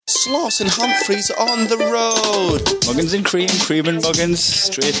Sloss and Humphreys on the road. Muggins and cream, cream and muggins,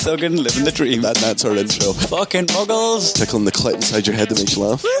 straight thuggin', living the dream. That's our intro. Fucking muggles. Tickling the clit inside your head that makes you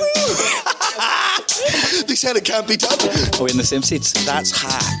laugh. They said it can't be done. Are we in the same seats? That's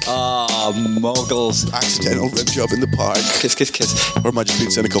hack. Ah, muggles. Accidental rib job in the park. Kiss, kiss, kiss. Or am I just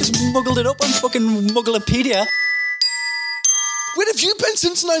being cynical? Muggled it up on fucking Mugglepedia. Where have you been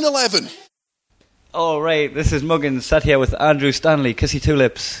since 9/11? All right, this is Muggins, sat here with Andrew Stanley, Kissy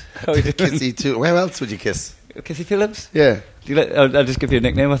Tulips. How are you doing? Kissy too. Where else would you kiss? Kissy Tulips? Yeah. I'll just give you a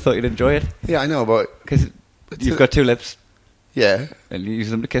nickname. I thought you'd enjoy it. Yeah, I know, but... Because you've got two lips. Yeah. And you use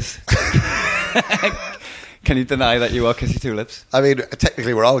them to kiss. Can you deny that you are Kissy Tulips? I mean,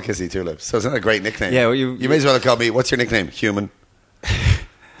 technically we're all Kissy Tulips, so it's not a great nickname. Yeah, well, you may as well have called me, what's your nickname? Human.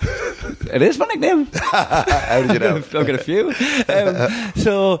 It is my nickname. How did you know? I've got a few.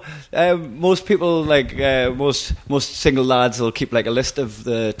 Most people, like most single lads, will keep like a list of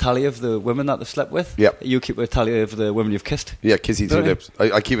the tally of the women that they've slept with. Yep. You keep a tally of the women you've kissed. Yeah, Kissy Don't Tulips.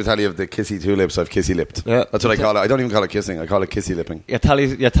 I keep a tally of the Kissy Tulips I've Kissy lipped. Yeah. That's what I call it. I don't even call it kissing. I call it Kissy lipping. Your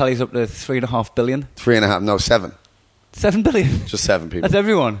tally's up to 3.5 billion. 3.5, no, 7. 7 billion. Just 7 people. That's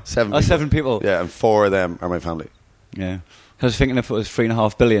everyone. 7 Oh, people. 7 people. Yeah, and 4 of them are my family. Yeah. I was thinking if it was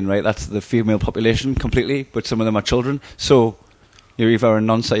 3.5 billion, right, that's the female population completely, but some of them are children. So you're either a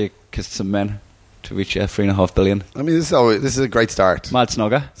nonce or you kissed some men to reach 3.5 billion. I mean, this is a great start. Mad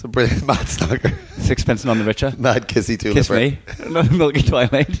snogger. It's a brilliant mad snugger. Sixpence none the richer. Mad Kissy Tulip. Kiss me. Milky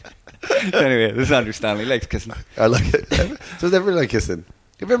Twilight. Anyway, this is Andrew Stanley. He likes kissing. I like it. So does everybody like kissing?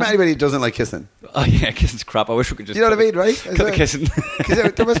 Have you ever met anybody who doesn't like kissing? Oh yeah, kissing's crap. I wish we could just... You know what I mean, right? Cut the kissing.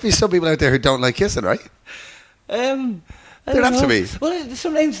 'Cause there must be some people out there who don't like kissing, right? I There'd don't have to know. be. Well,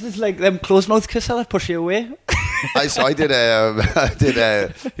 sometimes there's like them closed mouth kiss that push you away. I did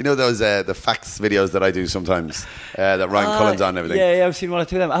you know those the facts videos that I do sometimes that Ryan Cullen's on and everything. Yeah, I've seen one or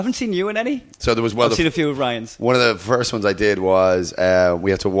two of them. I haven't seen you in any. So there was I've seen a few of Ryan's. One of the first ones I did was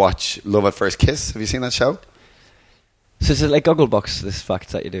we had to watch Love at First Kiss. Have you seen that show? So is it like Gogglebox, this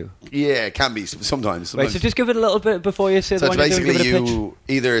facts that you do? Yeah, it can be sometimes. Right, so just give it a little bit before you say So the it's one you're doing. basically Give it a pitch.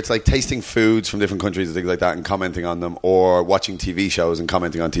 either it's like tasting foods from different countries and things like that and commenting on them, or watching TV shows and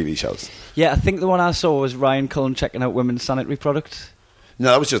commenting on TV shows. Yeah, I think the one I saw was Ryan Cullen checking out women's sanitary products. No,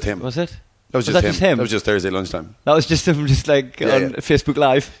 that was just him. Was it? That was just him. That was just Thursday lunchtime. That was just him, just like on Facebook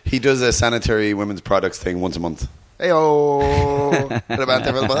Live. He does a sanitary women's products thing once a month. Hey-oh! What about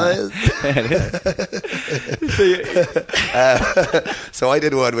the boys? So I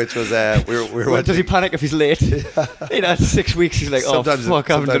did one which was we were Well, does he panic if he's late? You know, 6 weeks he's like, sometimes oh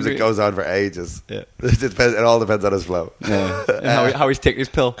fuck, I haven't sometimes done it goes on for ages. Yeah. It all depends on his flow. Yeah. And how he's taking his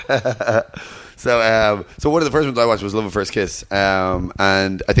pill. So one of the first ones I watched was Love at First Kiss,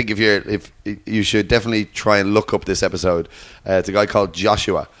 and I think if you should definitely try and look up this episode. It's a guy called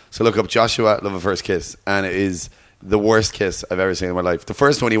Joshua. So look up Joshua Love at First Kiss, and it is the worst kiss I've ever seen in my life. The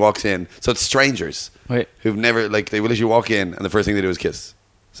first one he walks in, so it's strangers who've never, like, they will literally walk in and the first thing they do is kiss.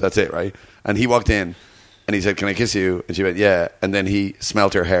 So that's it, right? And he walked in and he said, "Can I kiss you?" And she went, "Yeah." And then he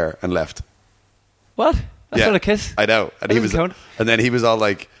smelled her hair and left. What? That's not a kiss. I know. And then he was all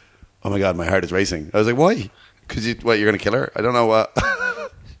like, "Oh my God, my heart is racing." I was like, "Why?" Because you're going to kill her? I don't know what.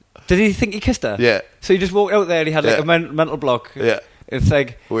 Did he think he kissed her? Yeah. So he just walked out there and he had like a mental block. Yeah. It's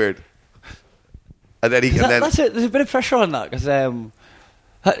like... Weird. And then That's it. There's a bit of pressure on that because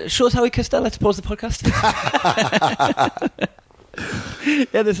show us how he kissed her. Let's pause the podcast.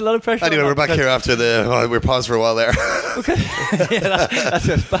 Yeah, there's a lot of pressure. Anyway, on we're back here after we're paused for a while there. Okay. Yeah, that's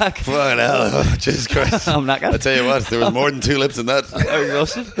us back. Fucking hell. Jesus Christ. I'm knackered. I tell you what, there was more than 2 lips in that. I'm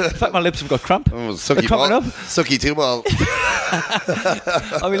exhausted. In fact, my lips have got cramp. Oh, sucky They're cramping ball. up. Sucky 2 ball.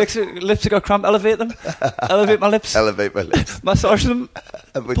 Oh, my lips have got cramp. Elevate them. Elevate my lips. Elevate my lips. Massage them.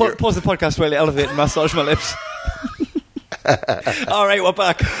 But Pause the podcast while you elevate and massage my lips. All right, we're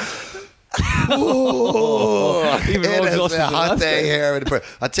back. Even more it is exhausted a than hot last day day. here.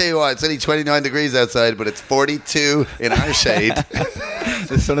 I tell you what, it's only 29 degrees outside, but it's 42 in our shade.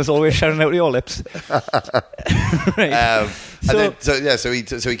 The sun is always shining out of your lips. Right. So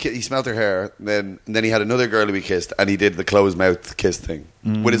he smelled her hair, and then he had another girl who he kissed, and he did the closed mouth kiss thing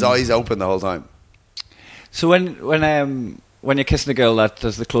with his eyes open the whole time. So when you're kissing a girl that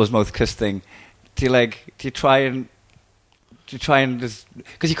does the closed mouth kiss thing, do you try and just,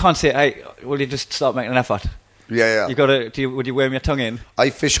 because you can't say, will you just start making an effort? Yeah. You gotta. Would you worm your tongue in? I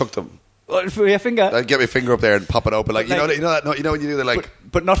fish hooked him. What, for your finger? I'd get my finger up there and pop it open, like, you know that. No, you know when you do the like.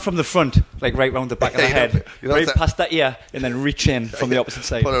 But not from the front, like right round the back of the head, right that- past that ear, and then reach in from the opposite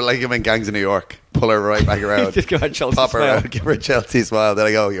side. Pull her like I'm in Gangs of New York. Pull her right back around. Just give her a Chelsea Pop her smile. around. Give her a Chelsea smile. Then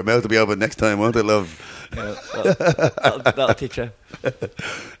I go, your mouth will be open next time, won't it, love? Yeah, that'll teach her. No,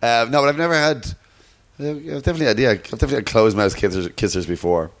 but I've never had. I've definitely had. Yeah, I've definitely had closed mouth kissers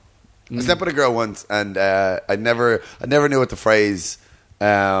before. I slept with a girl once, and I never knew what the phrase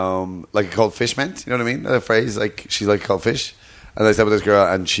like a cold fish meant. You know what I mean? The phrase like she's like a cold fish, and I slept with this girl,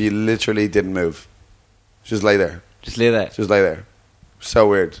 and she literally didn't move. She just lay there. Just lay there. She just lay there. So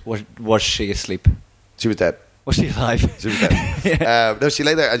weird. Was she asleep? She was dead. Was she alive? She was dead. No, she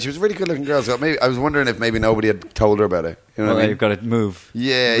lay there, and she was a really good looking girl. So maybe I was wondering if maybe nobody had told her about it. You know what I mean? You've got to move.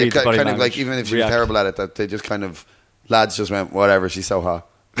 Yeah, Read you've the got, body kind of language, like even if she react. was terrible at it, that they just kind of lads just went whatever. She's so hot.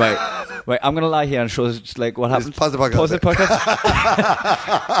 Right. I'm going to lie here and show us like what happened. pause the podcast. Pause the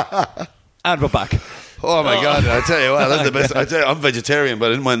podcast. And we're back. Oh my god! I tell you what, that's the best. I tell you, I'm vegetarian, but I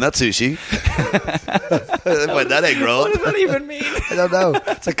didn't mind that sushi. I didn't mind that egg roll. What does that even mean? I don't know.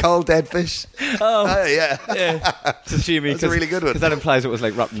 It's a cold dead fish. Oh, Yeah. sashimi. That's a really good one. Because that implies it was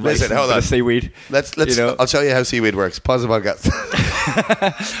like wrapped in rice Listen, and hold a bit on. of seaweed. Let's. You know? I'll show you how seaweed works. Pause the podcast.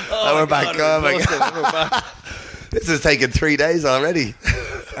 Oh, we're back. Oh my we're god! We're back. This has taken 3 days already.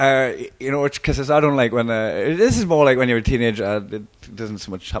 You know, because I don't like when this is more like when you're a teenager. It doesn't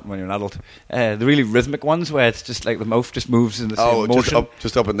so much happen when you're an adult. The really rhythmic ones where it's just like the mouth just moves in the same motion,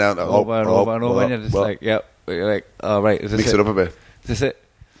 just up and down, over and over and over, and you're just like, yeah, you're like, oh right, is this mix it up a bit. Is this it?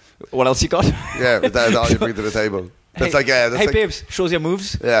 What else you got? Yeah, that's all you bring to the table. That's like, that's hey like, babes, shows your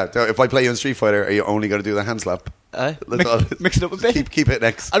moves. yeah. If I play you in Street Fighter, are you only going to do the hand slap? Mix, mix it up a bit. Keep it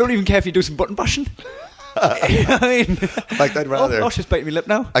next. I don't even care if you do some button bashing. You know what I mean? Like I'd rather. Oh, she's biting me lip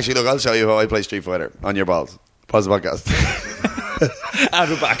now. Actually, look, I'll show you how I play Street Fighter on your balls. Pause the podcast. And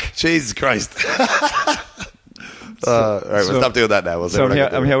we're back. Jesus Christ. All right, we'll stop doing that now. We'll say So we're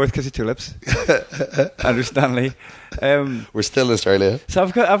not gonna I'm do here with Kissy Tulips, Andrew Stanley. it. We're still in Australia. So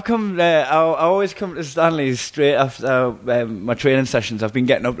I've come. I always come to Stanley's straight after my training sessions. I've been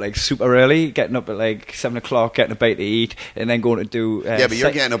getting up like super early, getting up at like 7 o'clock, getting a bite to eat, and then going to do. Yeah, but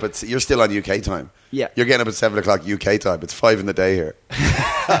you're getting up at. You're still on UK time. Yeah. You're getting up at 7 o'clock UK time. It's 5 in the day here.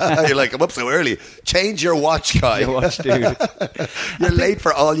 You're like, I'm up so early. Change your watch, Kai. Your watch, dude. You're late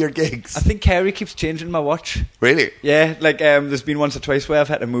for all your gigs. I think Kerry keeps changing my watch. Really? Yeah, like there's been once or twice where I've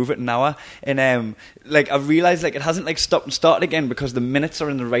had to move it an hour, and like I've realised like it hasn't like stopped and started again because the minutes are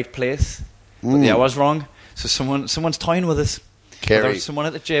in the right place, but the hour's wrong. So someone's toying with us. Kerry. Whether it's someone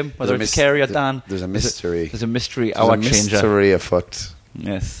at the gym, whether There's it's a Kerry or Dan. There's a mystery. There's a mystery There's hour a changer. mystery afoot.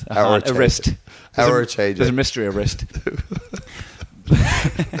 Yes, Hour a wrist. changer. There's Hour a, changer. There's a mystery a wrist.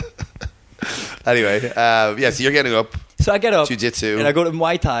 Anyway, so you're getting up. So I get up, Jiu-jitsu. and I go to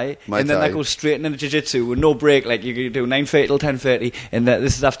Muay Thai, Muay and then I Thai. go straight into Jiu-Jitsu with no break. Like you can do 9:30 till 10:30, and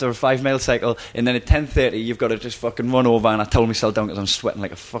this is after a 5-mile cycle. And then at 10:30, you've got to just fucking run over. And I tell myself down because I'm sweating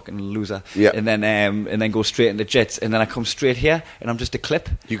like a fucking loser. Yeah. And then go straight into jits, and then I come straight here, and I'm just a clip.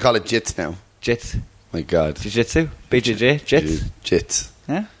 You call it jits now. Jits, My God. Jiu-Jitsu, BJJ, jits. Jits.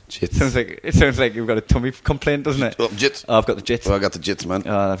 Yeah. Jits. It sounds like you've got a tummy complaint, doesn't it? Oh, jits. Oh, I've got the jits. Well, I got the jits, man.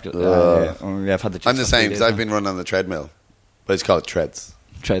 Oh, I've got. Yeah, I've had the jits. I'm the for same 3 because days I've now. been running on the treadmill. But it's called treads.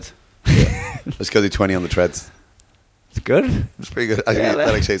 Treads. Let's go do 20 on the treads. It's good. It's pretty good. I think Yeah,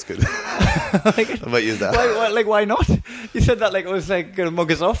 that actually is good. Like, I might use that. why not? You said that like it was like going to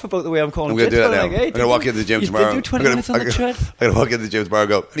mug us off about the way I'm calling I'm going to jits, do that but now. like, hey, I'm going to walk into the gym you tomorrow. did do 20 minutes on the tread. I'm going to walk into the gym tomorrow and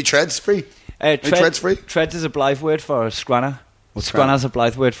go, any treads free? Any treads free? Treads is a Blythe word for a scranner. What's Scranner's a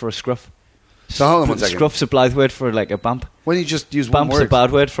Blythe word for a scruff. So hold on one second. Scruff's a Blythe word for like a bump. Why don't you just use one Bump's a word?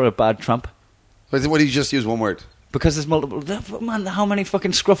 bad word for a bad tramp. Why don't you just use one word? Because there's multiple. Man, how many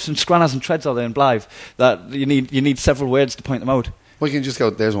fucking scruffs and scranners and treads are there in Blythe that you need several words to point them out? Why can't you just go,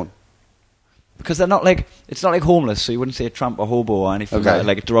 there's one? Because they're not like, it's not like homeless, so you wouldn't say a tramp or hobo or anything Okay.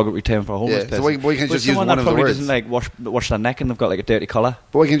 like a derogatory term for a homeless Yeah, person. so why can't you But just use someone one that of the probably words? doesn't like wash their neck and they've got like a dirty collar.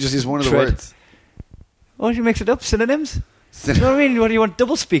 But why can't you just use one of the Tread. words? Why don't you mix it up? Synonyms? Do you know what I mean? What do you want?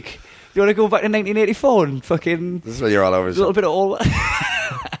 Double speak? You want to go back to 1984 and fucking This is what you're all over. a little bit of all.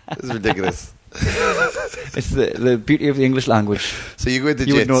 This is ridiculous. It's the beauty of the English language. So you go into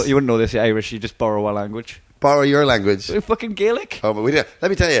You jits. wouldn't know this. You're Irish. You just borrow our language. Borrow your language. Fucking Gaelic. Oh, but we didn't. Let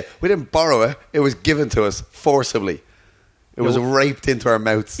me tell you, we didn't borrow it. It was given to us forcibly. It was raped into our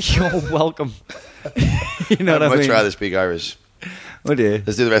mouths. You're welcome. You know what I I'd much mean? rather speak Irish. Oh dear.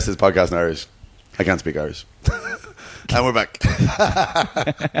 Let's do the rest of this podcast in Irish. I can't speak Irish. And we're back.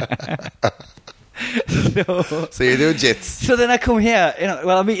 So you're doing jits. So then I come here,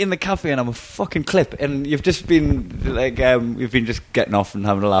 I'm eating in the cafe and I'm a fucking clip, and you've just been like, you've been just getting off and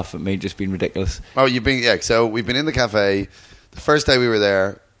having a laugh at me, just being ridiculous. Oh, you've been, yeah. So we've been in the cafe. The first day we were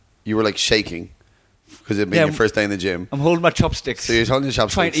there, you were like shaking because it'd been your first day in the gym. I'm holding my chopsticks. So you're holding your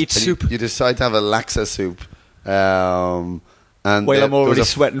chopsticks. Trying to eat soup. You decide to have a laksa soup. And while I'm already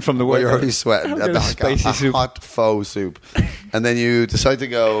sweating from the work. You're already sweating. A spicy soup. Hot faux soup. And then you decide to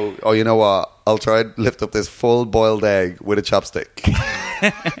go, oh, you know what? I'll try and lift up this full boiled egg with a chopstick.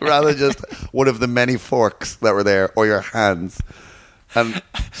 Rather than just one of the many forks that were there or your hands. And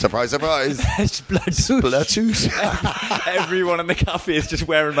surprise, surprise. It's blood soup. Blood soup. Everyone in the cafe is just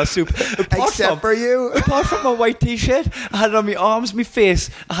wearing my soup. Except for you. Apart from my white t-shirt, I had it on my arms, my face.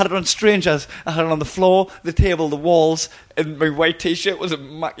 I had it on strangers. I had it on the floor, the table, the walls. And my white t-shirt was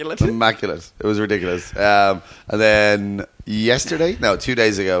immaculate. Immaculate. It was ridiculous. And then 2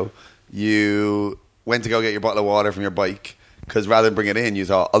 days ago, you went to go get your bottle of water from your bike. Because rather than bring it in, you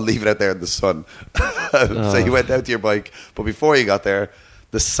thought, I'll leave it out there in the sun. So you went out to your bike. But before you got there,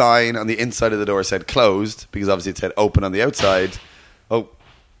 the sign on the inside of the door said closed, because obviously it said open on the outside. Oh,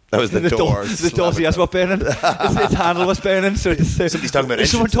 that was the door. The door see us were burning. Its handle was burning. So somebody's talking about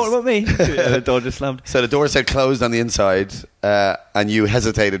is someone talking about me? Yeah, the door just slammed. So the door said closed on the inside, and you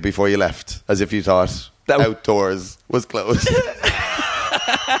hesitated before you left, as if you thought outdoors was closed.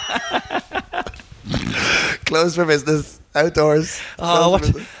 Closed for business. Outdoors. Oh, what?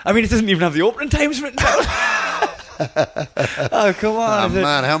 I mean, it doesn't even have the opening times written down. Oh, come on. Oh,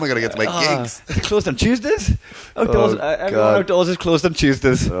 man, how am I going to get to my gigs? Is it closed on Tuesdays? Outdoors, everyone outdoors is closed on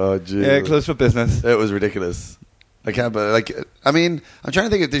Tuesdays. Oh, jeez. Yeah, closed for business. It was ridiculous. I can't, but I'm trying to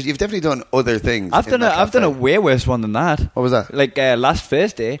think of, you've definitely done other things. I've done a way worse one than that. What was that? Like last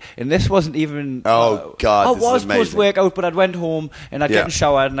Thursday, and this wasn't even. Oh, God. I was post workout, but I'd went home and I'd get in the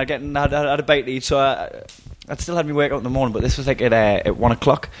shower and I had a bite to eat, so I'd still had me workout in the morning. But this was like at 1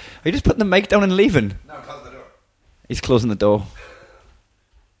 o'clock. Are you just putting the mic down and leaving? No, I'm closing the door. He's closing the door.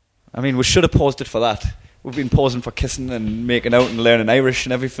 I mean, we should have paused it for that. We've been pausing for kissing and making out and learning Irish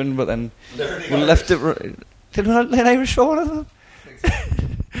and everything, but then we left it. Did we not learn Irish for one of them?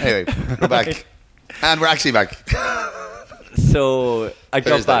 Anyway, we're back. And we're actually back. So I got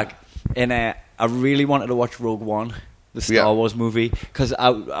Thursday. back and I really wanted to watch Rogue One, the Star Wars movie, because I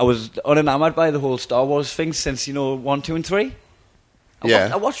was unenamored by the whole Star Wars thing since 1, 2 and 3.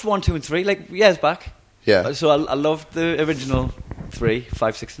 I watched 1, 2 and 3 like years back. Yeah. So I loved the original 3,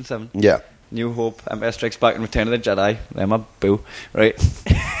 5, 6 and 7. Yeah. New Hope, Empire Strikes Back, and Return of the Jedi. They're my boo, right?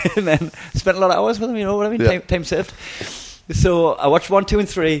 And then spent a lot of hours with them, you know what I mean? Yeah. Time saved. So I watched 1, 2 and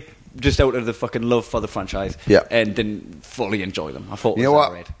 3 just out of the fucking love for the franchise. Yeah. And didn't fully enjoy them. I thought You know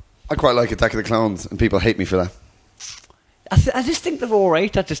what? I quite like Attack of the Clones, and people hate me for that. I just think they're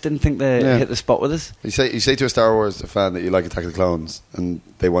alright. I just didn't think they hit the spot with us. You say to a Star Wars fan that you like Attack of the Clones, and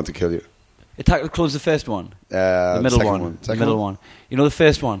they want to kill you. Attack of the Clones, the first one. The middle second one. Second The middle one. You know the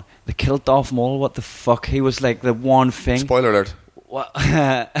first one? They killed Darth Maul. What the fuck? He was like the one thing. Spoiler alert. What?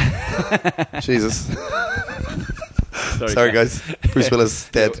 Jesus. Sorry, guys. Bruce Willis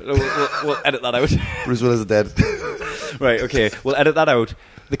dead. We'll edit that out. Bruce Willis is dead. Right, okay. We'll edit that out.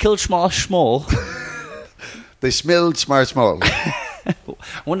 They killed Schmall. They smelled small. I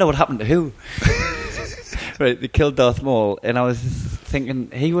wonder what happened to who. Right, they killed Darth Maul, and I was thinking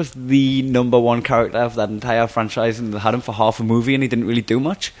he was the number one character of that entire franchise, and they had him for half a movie, and he didn't really do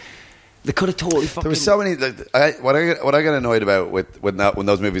much. They could have totally fucking. There were so many. What I got annoyed about when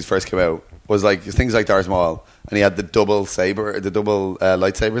those movies first came out was like things like Darth Maul, and he had the double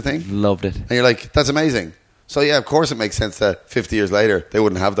lightsaber thing. Loved it. And you're like, that's amazing. So yeah, of course it makes sense that 50 years later they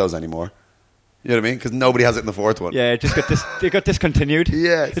wouldn't have those anymore. You know what I mean? Because nobody has it in the fourth one. Yeah, it just got discontinued.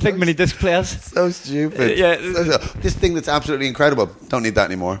 Yeah, it's like mini disc players. So stupid. This thing that's absolutely incredible. Don't need that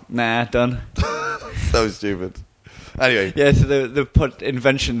anymore. Nah, done. So stupid. Anyway. Yeah, so they put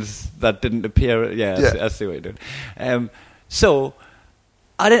inventions that didn't appear. Yeah, I see what you're doing. So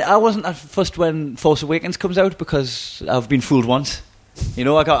I wasn't at first when Force Awakens comes out because I've been fooled once. You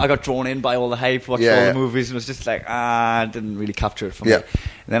know, I got drawn in by all the hype, watched all the movies, and was just like, I didn't really capture it for me. And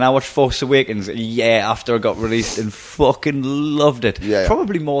then I watched Force Awakens a year after it got released and fucking loved it.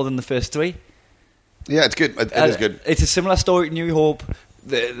 Probably more than the first three. Yeah, it's good. It is good. It's a similar story to New Hope.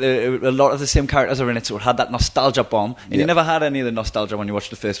 A lot of the same characters are in it, so it had that nostalgia bomb. And you never had any of the nostalgia when you watched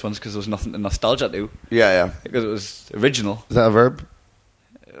the first ones because there was nothing to nostalgia to. Yeah. Because it was original. Is that a verb?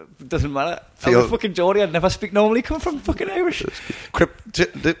 It doesn't matter. I'm a fucking Geordie. I'd never speak normally. Come from fucking Irish.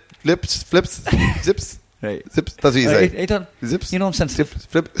 Lips, flips, zips. Right. Zips. That's what you say. Hey, done. Zips. You know I'm sensitive.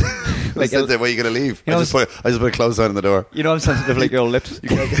 Flip. Like Like, where are you going to leave? You know, I just put a close sign on the door. You know I'm sensitive like your lips.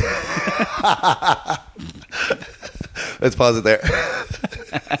 Let's pause it there.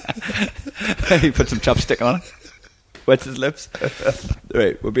 He put some chopstick on it. Wets his lips.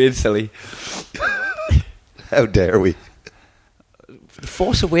 Right, we're being silly. How dare we? The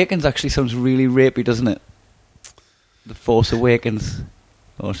Force Awakens actually sounds really rapey, doesn't it? The Force Awakens.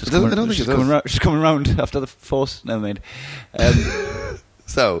 Oh, it's just I don't think it does. She's coming around after the Force. Never mind.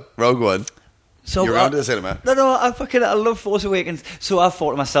 So, Rogue One. So You're around to the cinema. No, I love Force Awakens. So I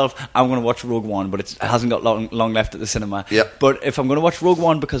thought to myself, I'm going to watch Rogue One, but it hasn't got long left at the cinema. Yep. But if I'm going to watch Rogue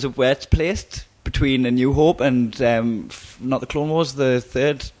One because of where it's placed between A New Hope and not the Clone Wars, the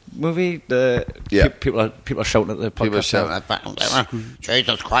third movie, people are shouting at the podcast. People are shouting at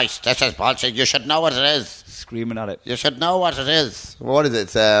Jesus Christ, this is bullshit. You should know what it is. Screaming at it. You should know what it is. What is it?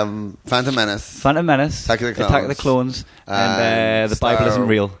 It's Phantom Menace. Phantom Menace, Attack of the Clones, and the Bible isn't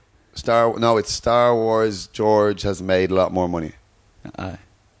real. It's Star Wars. George has made a lot more money.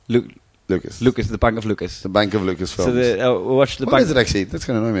 Lucas, the Bank of Lucas. the Bank of Lucas films. So we watched the What Bank. is it actually? That's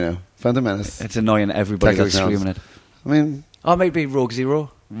going to annoy me now. Phantom Menace. It's annoying everybody Attack of that's the Clones. screaming it. I mean, Oh, maybe Rogue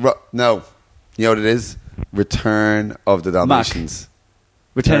Zero. no. You know what it is? Return of the Dalmatians.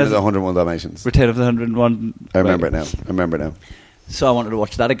 Return of the 101 Dalmatians. Return of the 101. I remember it now. So I wanted to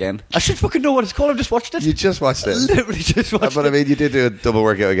watch that again. I should fucking know what it's called. I've just watched it. You just watched it. Literally just watched But I mean, you did do a double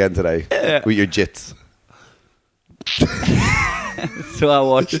workout again today with your jits. So I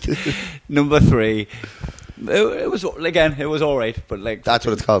watched number 3. It was alright, but like That's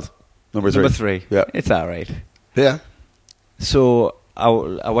what it's called. Number 3. number 3. Yeah. It's alright. Yeah. So I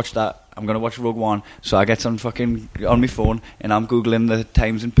watched that. I'm going to watch Rogue One. So I get on my phone and I'm Googling the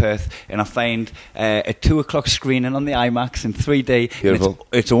times in Perth and I find a 2 o'clock screening on the IMAX in 3D. Beautiful.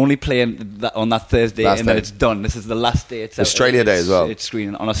 And it's only playing on that Thursday Last and then day. it's done. This is the last day. It's Australia Day as well. It's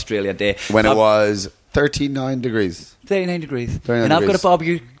screening on Australia Day. When it was 39 degrees. 39 degrees. 39 and I've degrees. got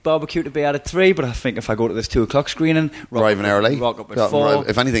a barbecue to be at 3, but I think if I go to this 2 o'clock screening, Arrive an hour late. rock up at 4.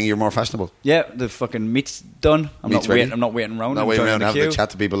 If anything, you're more fashionable. Yeah, the fucking meat's done. I'm Meat's not ready. I'm not waiting around. Not I'm waiting joining around the having queue. to chat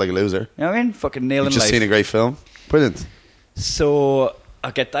to people like a loser. You know what I mean? Fucking nailing You've just life. seen a great film. Brilliant. So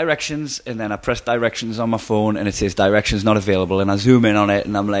I get directions, and then I press directions on my phone, and it says directions not available. And I zoom in on it,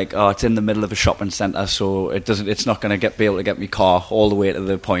 and I'm like, oh, it's in the middle of a shopping centre, so it's not going to be able to get me car all the way to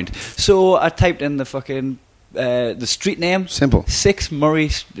the point. So I typed in the fucking the street name. Simple. 6 Murray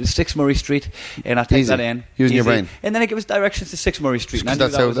Street, and I typed Easy. that in. Using your brain. And then it gives directions to 6 Murray Street. And I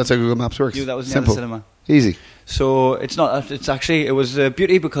knew That's how Google Maps works. knew that was near Simple. the cinema. Easy. So it was a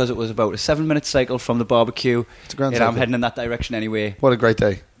beauty because it was about a 7-minute cycle from the barbecue. It's a grand and I'm cycle. heading in that direction anyway. What a great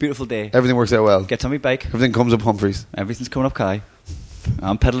day. Beautiful day. Everything works out well. Gets on my bike. Everything comes up Humphreys. Everything's coming up Kai.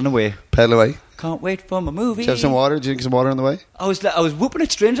 I'm pedaling away. Pedal away. Can't wait for my movie. Did you have some water? Did you drink some water on the way? I was whooping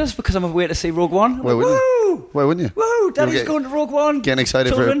at strangers because I'm away to see Rogue One. I'm Why like, wouldn't woo! you? Why wouldn't you? Woo! Daddy's get- going to Rogue One. Getting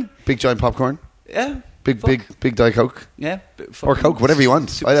excited Children. for big giant popcorn? Yeah. Big Fuck. Diet Coke? Yeah. Or Coke, whatever you want.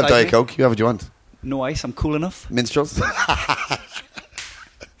 Super I have size Diet me. Coke. You have what you want. No ice. I'm cool enough. Minstrels?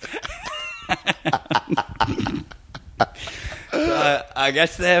 I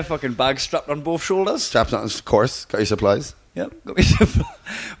guess there, fucking bag strapped on both shoulders. Straps on, of course. Got your supplies. Yep. Got me some.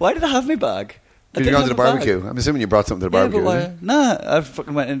 Why did I have my bag? I Because didn't you're going to have the a bag. barbecue. I'm assuming you brought something to the Yeah, barbecue. but didn't why? Nah, I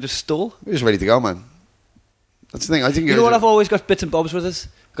fucking went and just stole. You're just ready to go, man. That's the thing. I think You know what? I've always got bits and bobs with us.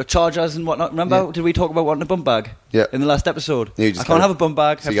 Got chargers and whatnot. Remember? Yeah. Did we talk about wanting a bum bag? Yeah. In the last episode. Yeah, you I just can't got have it. a bum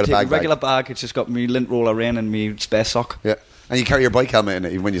bag. So I you have got to a take a bag regular bag. It's just got me lint roller in and me spare sock. Yeah. And you carry your bike helmet in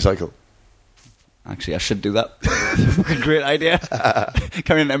it even when you cycle. Actually, I should do that. Fucking great idea.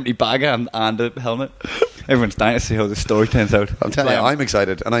 Carrying an empty bag and a helmet. Everyone's dying to see how the story turns out. I'm telling you, I'm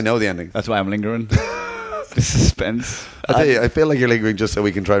excited and I know the ending. That's why I'm lingering. The suspense. I'll tell you, I feel like you're lingering just so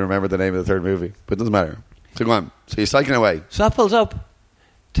we can try and remember the name of the third movie. But it doesn't matter. So go on. So you're cycling away. So I pulls up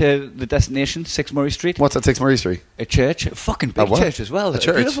to the destination, 6 Murray Street. What's at 6 Murray Street? A church. A fucking big A what? church as well. A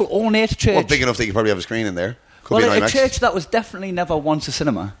church? Beautiful, ornate church. Well, big enough that you could probably have a screen in there. Could Well, be an a IMAX. church that was definitely never once a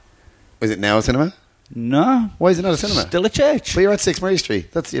cinema. Is it now a cinema? No. Why is it not a cinema? Still a church. But you're at 6 Murray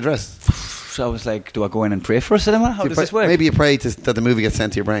Street. That's the address. So I was like, do I go in and pray for a cinema? How does this work? Maybe you pray that the movie gets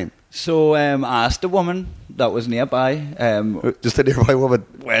sent to your brain. So I asked a woman that was nearby, Just a nearby woman.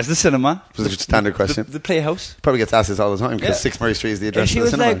 where's the cinema? It was a standard question. The Playhouse. Probably gets asked this all the time because Yeah. 6 Murray Street is the And address she of the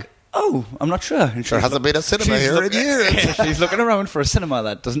was cinema. like, oh, I'm not sure. And There hasn't been a cinema here in years. She's looking around for a cinema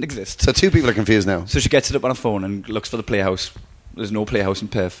that doesn't exist. So 2 people are confused now. So she gets it up on her phone and looks for the Playhouse. There's no Playhouse in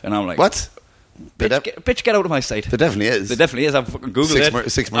Perth. And I'm like, What? Bitch, get out of my sight. There definitely is. There definitely is. I've fucking Googled it.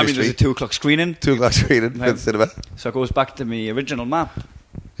 6 I Murray mean, there's a Street. 2 o'clock screening. 2 o'clock screening for Right. the cinema. So it goes back to my original map.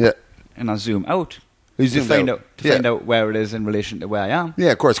 Yeah. And I zoom out. You to zoomed find out. out find out where it is in relation to where I am.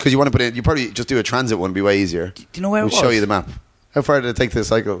 Yeah, of course, because you want to put it. You probably just do a transit one, be way easier. Do you know where We'll it was? show you the map. How far did it take to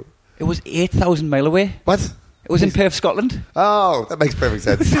cycle? It was 8,000 mile away. What? It was in Perth, Scotland. Oh, that makes perfect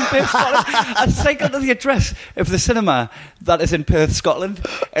sense. In Perth, Scotland. I cycled to the address of the cinema that is in Perth, Scotland,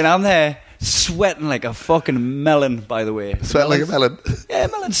 and I'm there sweating like a fucking melon. By the way, Sweat like a melon. Yeah,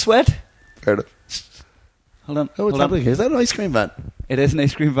 melon sweat. Fair enough. Hold on. Oh, what's hold on. happening here? Is that an ice cream van? It is an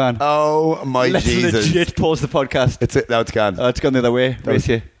ice cream van. Oh my Let's Jesus! legit pause the podcast. It's it. Now it's gone. Oh, it's gone the other way. Race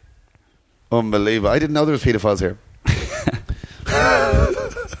here. Unbelievable! I didn't know there was paedophiles here.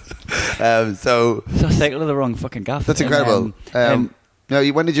 So I cycled to the wrong fucking gaff. that's incredible. Now,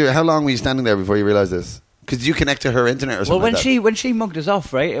 when did you? How long were you standing there before you realised this? Because did you connect to her internet or something? Well, like when she mugged us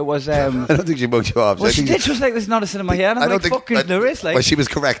off, right? It was. I don't think she mugged you off. Well, I she think did. She was like, "There's not a cinema here," and I'm like, "Fucking there is." Like, well, she was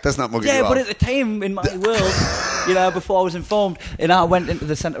correct. That's not mugging you yeah, off. but at the time in my world, you know, before I was informed, and I went into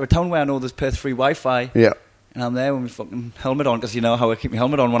the centre of town where I know there's Perth free Wi-Fi. Yeah. And I'm there with my fucking helmet on because you know how I keep my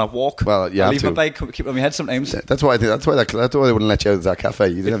helmet on when I walk. Well, you I have leave to. my bike, keep it on my head sometimes. That's why. That's why they wouldn't let you out of that cafe.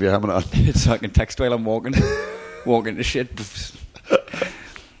 You didn't have your helmet on. So I can text while I'm walking, walking to shit.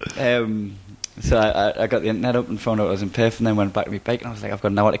 So I got the internet up and found out I was in Perth, and then went back to my bike, and I was like, I've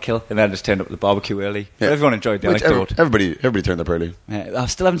got an hour to kill, and then I just turned up at the barbecue early. Yeah. But everyone enjoyed the Which anecdote. everybody turned up early. I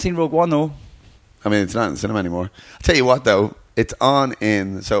still haven't seen Rogue One though. I mean, it's not in the cinema anymore. I'll tell you what, though, it's on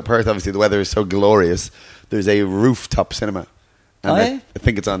in so Perth. Obviously, the weather is so glorious. There's a rooftop cinema. And Oh, yeah? I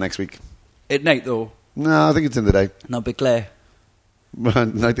think it's on next week. At night though, No, I think it's in the day. not Big Claire.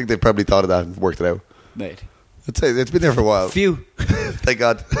 I think they probably thought of that and worked it out. Mate. I'd say it's been there for a while. Few. Thank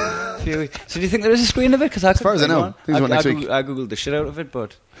God. Few. So do you think there is a screen of it? Because as far as I know, I think it's one next week. I googled the shit out of it,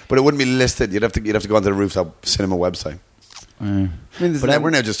 but But it wouldn't be listed. You'd have to go onto the rooftop cinema website. I mean,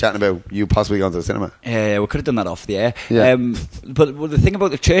 we're now just chatting about you possibly going to the cinema. yeah, we could have done that off the air. Yeah. But the thing about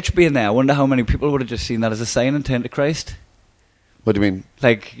the church being there, I wonder how many people would have just seen that as a sign and turned to Christ. What do you mean?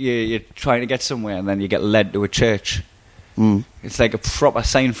 Like you're trying to get somewhere and then you get led to a church. Mm. It's like a proper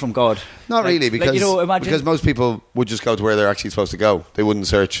sign from God. Not Like- really, like, because you know, imagine, because most people would just go to where they're actually supposed to go. They wouldn't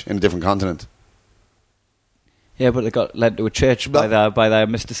search in a different continent. yeah, but they got led to a church by No. their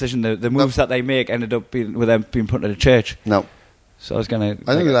misdecision. The moves that they make ended up being with them being put into a church. No, So I was gonna.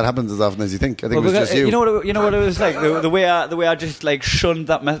 I think that happens as often as you think. I think Well, it was just you. You know what it was like. The way I just like shunned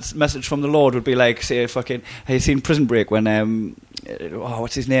that message from the Lord would be like, say, fucking. Have you seen Prison Break when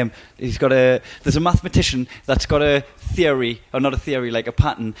what's his name? There's a mathematician that's got a theory, or not a theory, like a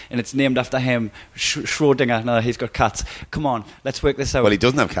pattern, and it's named after him, Schrodinger. No, he's got cats. Come on, let's work this out. Well, he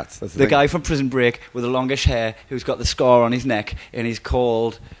doesn't have cats. That's the The thing. guy from Prison Break with the longish hair, who's got the scar on his neck, and he's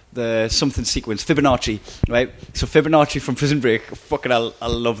called the something sequence, Fibonacci, right? So Fibonacci from Prison Break, fucking I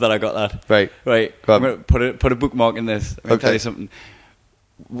love that I got that. Right. Go I'm on. going to put a bookmark in this. I'm going to tell Okay. you something.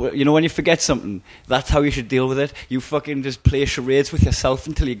 You know when you forget something, that's how you should deal with it. You fucking just play charades with yourself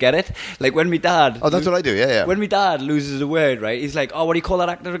until you get it. Like when my dad... Oh, that's what I do. Yeah. When my dad loses a word, right, he's like, oh, what do you call that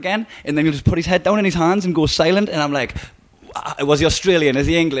actor again? And then he'll just put his head down in his hands and go silent, and I'm like... Was he Australian? Is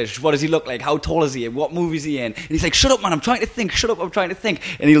he English? What does he look like? How tall is he? What movie is he in? And he's like, "Shut up, man! I'm trying to think. Shut up! I'm trying to think."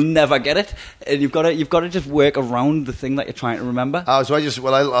 And he'll never get it. And you've got to just work around the thing that you're trying to remember. Oh, so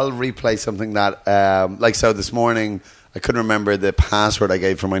I'll replay something that so this morning I couldn't remember the password I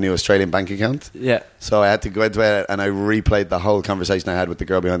gave for my new Australian bank account. Yeah. So I had to go into it and I replayed the whole conversation I had with the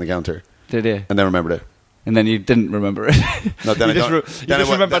girl behind the counter, Did you? and then remembered it. And then you didn't remember it. No, then you I just, don't- you then I just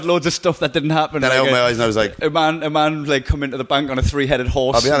went- remembered loads of stuff that didn't happen. Then I Like opened my eyes and I was like, a man like come into the bank on a 3-headed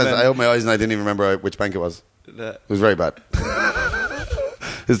horse. I'll be honest, and I opened my eyes and I didn't even remember which bank it was. then- It was very bad.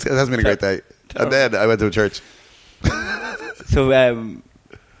 It hasn't been a great day. And then I went to a church. So,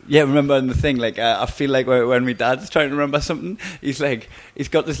 yeah, remembering the thing, like, I feel like when my dad's trying to remember something, he's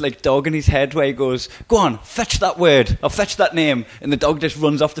got this, like, dog in his head where he goes, "Go on, fetch that word, or fetch that name," and the dog just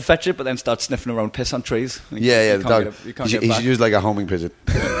runs off to fetch it, but then starts sniffing around piss on trees. Yeah, the dog. You can't He get back. should use like a homing pigeon.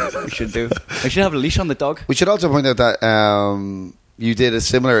 We should do. We should have a leash on the dog. We should also point out that you did a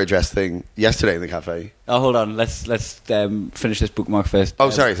similar address thing yesterday in the cafe. Oh, hold on, let's finish this bookmark first. Oh,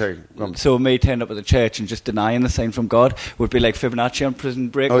 sorry. Go on. So me turned up at the church and just denying the sign from God would be like Fibonacci on Prison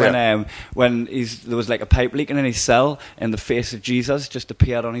Break, Oh, when there was like a pipe leaking in his cell and the face of Jesus just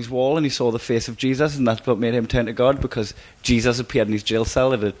appeared on his wall and he saw the face of Jesus, and that's what made him turn to God, because Jesus appeared in his jail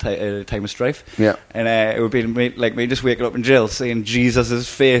cell at a time of strife. Yeah. And it would be like me just waking up in jail seeing Jesus'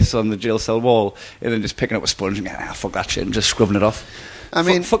 face on the jail cell wall and then just picking up a sponge and going, fuck that shit, and just scrubbing it off. I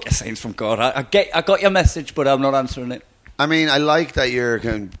mean, fuck your signs from God. I got your message, but I'm not answering it. I mean, I like that you're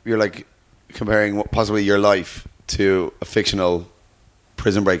like comparing possibly your life to a fictional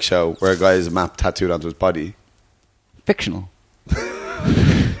Prison Break show where a guy has a map tattooed onto his body. Fictional.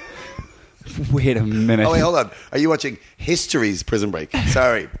 Wait a minute. Oh wait, hold on. Are you watching History's Prison Break?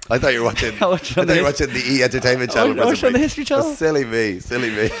 Sorry, I thought you were watching. I thought you were watching the E Entertainment Channel. I watched on the History Channel. Oh, silly me.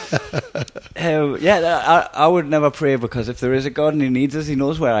 I would never pray, because if there is a God and He needs us, He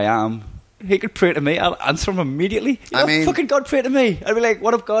knows where I am. He could pray to me. I'll answer Him immediately. Fucking God pray to me. I'd be like,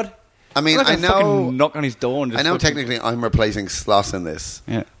 "What up, God?" I mean, I know. Fucking knock on His door. And I know. Technically, I'm replacing Sloss in this.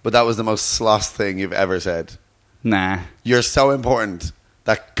 Yeah. But that was the most Sloss thing you've ever said. Nah. You're so important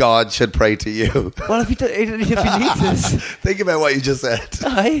that God should pray to you. Well, if He needs us. Think about what you just said.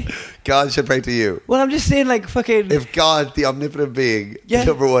 Aye. God should pray to you. Well, I'm just saying, like, fucking... If God, the omnipotent being,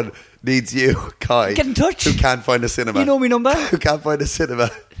 number one, needs you, Kai... Get in touch. Who can't find a cinema. You know me number. Who can't find a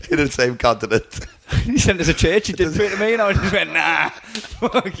cinema in the same continent. He sent us a church, he did pray to me, and I just went, nah,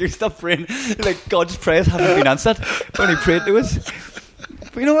 fuck you, stop praying. Like, God's prayers haven't been answered when He prayed to us.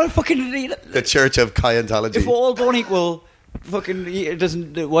 But you know what, fucking... The Church of Kaientology. If we're all born equal... Fucking, it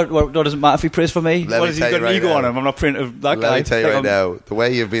doesn't. What doesn't matter if He prays for me? What has He got an ego on Him? I'm not praying to that guy. Let me tell you right now, the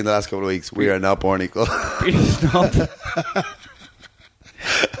way you've been the last couple of weeks, we are not born equal. He's not.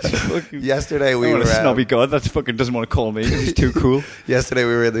 Yesterday we were a snobby God that fucking doesn't want to call me because he's too cool. Yesterday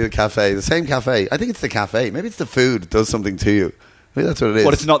we were in the cafe, the same cafe. I think it's the cafe. Maybe it's the food that does something to you. Maybe that's what it is.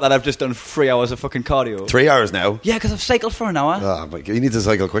 But it's not that I've just done 3 hours of fucking cardio. 3 hours now? Yeah, because I've cycled for an hour. Oh my God, you need to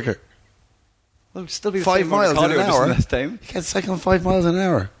cycle quicker. Well, it'll still be the 5 same miles in an hour. Less time. You can't cycle 5 miles an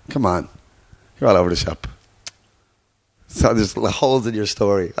hour. Come on, you're all over the shop. So there's holes in your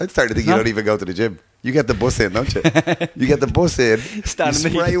story. I started to think you don't even go to the gym. You get the bus in, don't you? You get the bus in. You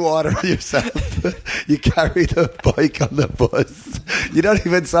spray water on yourself. You carry the bike on the bus. You don't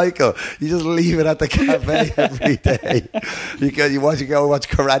even cycle. You just leave it at the cafe every day. You go watch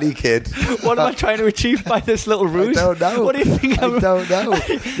Karate Kid. What am I trying to achieve by this little ruse? I don't know. What do you think? I don't know.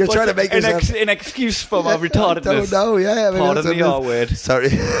 You're trying to make yourself an excuse for my retardedness. I don't know. Yeah, I mean, pardon the R word. Sorry.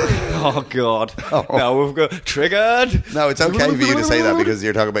 Oh God. Oh. Now we've got triggered. No, it's okay for you to say that because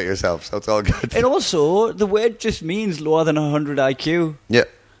you're talking about yourself, so it's all good. And also, the word just means lower than 100 IQ. Yeah.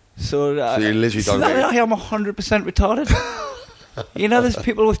 So you're literally talking about... I am 100% retarded. You know, there's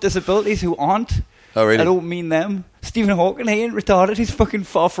people with disabilities who aren't. Oh, really? I don't mean them. Stephen Hawking, he ain't retarded. He's fucking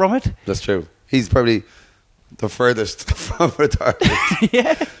far from it. That's true. He's probably the furthest from retarded.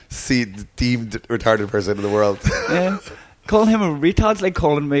 Yeah. Deemed retarded person in the world. Yeah. Calling him a retard's like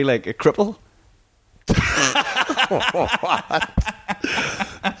calling me like a cripple.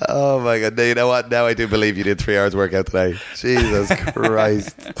 Oh my God. Now, you know what? Now I do believe you did 3 hours workout today. Jesus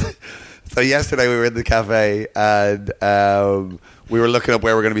Christ. So yesterday we were in the cafe and we were looking up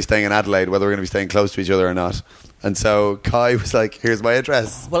where we're going to be staying in Adelaide, whether we're going to be staying close to each other or not. And so Kai was like, here's my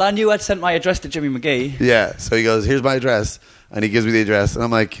address. Well, I knew I'd sent my address to Jimmy McGee. Yeah. So he goes, here's my address. And he gives me the address. And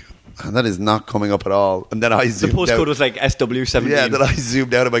I'm like, that is not coming up at all. And then I zoomed out. The postcode was like SW17. Yeah, then I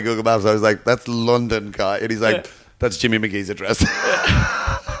zoomed out of my Google Maps. I was like, that's London, Kai. And he's like, that's Jimmy McGee's address.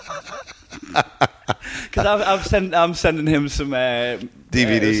 Because I'm sending him some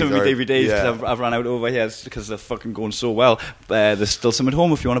DVDs. Some of my DVDs because I've run out over here because they're fucking going so well. There's still some at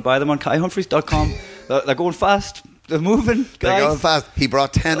home if you want to buy them on KaiHumphreys.com. They're going fast. They're moving, guys. They're going fast. He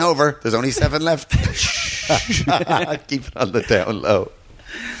brought 10 over. There's only 7 left. Keep it on the down low.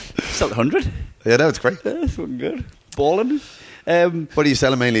 Still 100. Yeah, no, it's great. Yeah, it's fucking good. Balling. What are you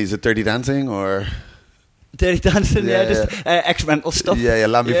selling mainly? Is it Dirty Dancing or... Dirty Dancing, just ex-rental stuff. Yeah,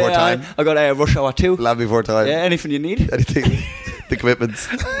 Land Before Time. I got Rush Hour 2. Land Before Time. Yeah, anything you need. Anything. The commitments.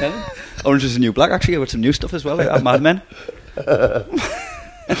 Yeah. Orange is the New Black, actually. I got some new stuff as well. Like Mad Men.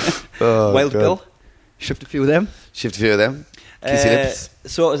 Wild Bill. Shift a few of them. Kissy lips.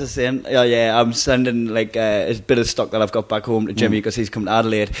 So what was I saying? I'm sending like a bit of stock that I've got back home to Jimmy because he's come to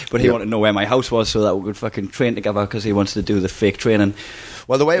Adelaide, but he wanted to know where my house was so that we could fucking train together because he wants to do the fake training.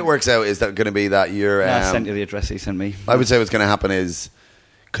 Well, the way it works out is that going to be that you're... I sent you the address he sent me. I would say what's going to happen is...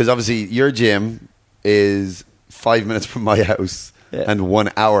 Because obviously your gym is 5 minutes from my house and 1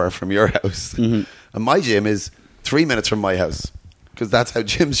 hour from your house. Mm-hmm. And my gym is 3 minutes from my house. Because that's how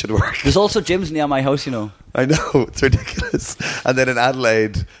gyms should work. There's also gyms near my house, you know. I know, it's ridiculous. And then in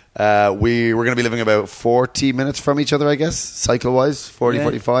Adelaide, we're going to be living about 40 minutes from each other, I guess, cycle-wise,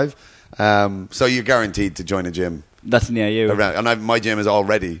 45. So you're guaranteed to join a gym. That's near you. And my gym is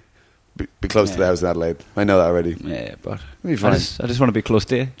already be close to the house in Adelaide. I know that already. Yeah, but it'll be fine. I just want to be close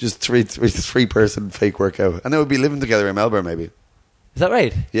to you. Just three-person fake workout. And then we'll be living together in Melbourne, maybe. Is that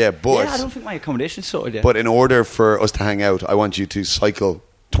right? Yeah, but... Yeah, I don't think my accommodation's sorted yet. But in order for us to hang out, I want you to cycle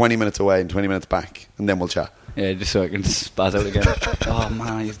 20 minutes away and 20 minutes back, and then we'll chat. Yeah, just so I can spaz out again. Oh, man,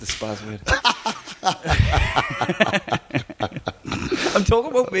 I used the spaz word. I'm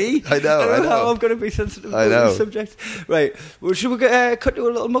talking about me. I know, I know. How I'm going to be sensitive I about know. this subject. Right. Well, should we cut to a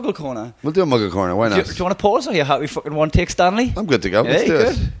little muggle corner? We'll do a Muggle corner. Why Do not? you want to pause, or are you happy fucking one take, Stanley? I'm good to go. Let's Hey, do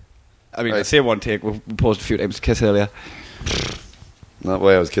good. it. I mean, Right. I say one take. We paused a few times to kiss earlier. Not the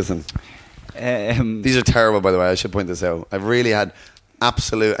way I was kissing. These are terrible, by the way. I should point this out. I've really had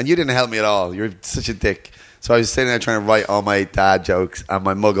absolute... And you didn't help me at all. You're such a dick. So I was sitting there trying to write all my dad jokes and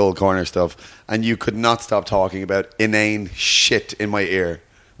my Muggle corner stuff, and you could not stop talking about inane shit in my ear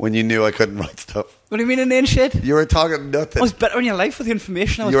when you knew I couldn't write stuff. What do you mean inane shit? You were talking nothing. I was better in your life with the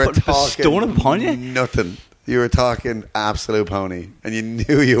information I was You were putting talking stone upon you. nothing. You were talking absolute pony, and you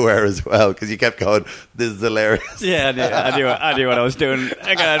knew you were as well because you kept going, "This is hilarious." Yeah, I knew what I was doing.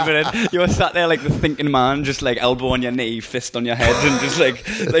 I gotta admit it. You were sat there like the thinking man, just like elbow on your knee, fist on your head, and just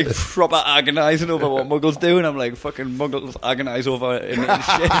like proper agonising over what Muggles do. And I'm like, fucking Muggles agonise over inane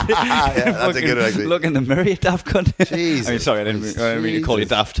shit. Yeah, that's a good one, actually. Look in the mirror, you daft cunt. Jesus. I mean, sorry, I didn't mean to call you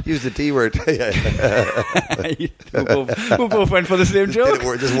daft. Use the D word. we both went for the same joke. Did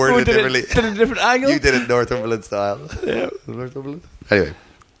it, just worded We it did differently. Did a different angle. You did it Northumberland style. Yeah. Northumberland. Anyway,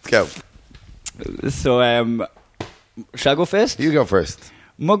 let's go. So, shall I go first? You go first.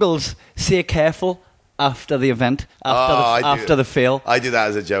 Muggles, say careful after the event, after the fail. I do that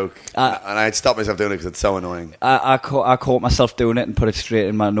as a joke, and I'd stop myself doing it because it's so annoying. I caught myself doing it and put it straight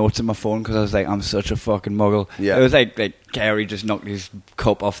in my notes in my phone because I was like, I'm such a fucking muggle. Yeah. It was like Gary just knocked his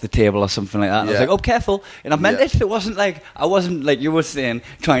cup off the table or something like that. And I was Yeah. like, oh, careful. And I meant Yeah. it. It wasn't like, I wasn't like you were saying,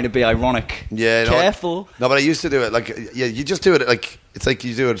 trying to be ironic. Yeah, no, Careful. No, but I used to do it like, yeah, you just do it like, it's like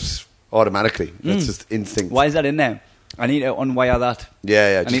you do it automatically. It's just instinct. Why is that in there? I need to unwire that.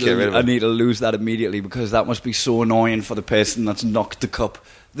 Yeah, I just need, get rid of I it. need to lose that immediately because that must be so annoying for the person that's knocked the cup.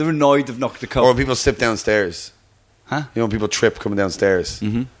 They're annoyed they've knocked the cup. Or when people slip downstairs. Huh? You know, when people trip coming downstairs.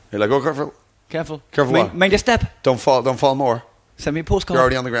 Mm-hmm. You're like, oh, careful. Careful. Careful Mind, what? mind your step. Don't fall more. Send me a postcard. You're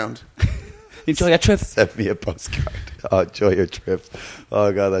already on the ground. Enjoy your trip. Send me a postcard. Oh, enjoy your trip.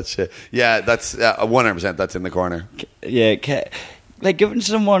 Oh, God, that shit. Yeah, that's 100% that's in the corner. Yeah, like giving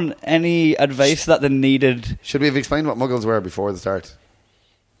someone any advice that they needed. Should we have explained what muggles were before the start?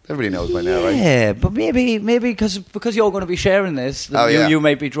 Everybody knows by now, right? Yeah, but maybe because you're going to be sharing this, Oh, yeah. you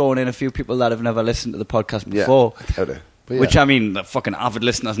might be drawing in a few people that have never listened to the podcast before. Yeah, I doubt it. But yeah. Which I mean, the fucking avid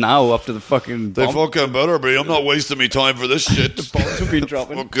listeners now after the fucking They bomb- fucking better be. I'm not wasting me time for this shit. bombs have been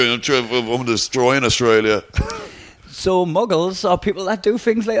dropping. I'm destroying Australia. So muggles are people that do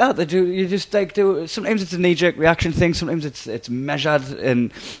things like that. They do. You just like do. Sometimes it's a knee-jerk reaction thing. Sometimes it's measured.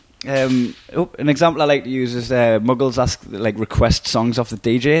 And an example I like to use is muggles request songs off the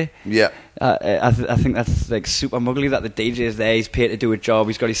DJ. Yeah. I think that's like super muggly that the DJ is there. He's paid to do a job.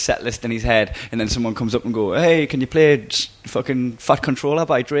 He's got his set list in his head, and then someone comes up and go, "Hey, can you play fucking Fat Controller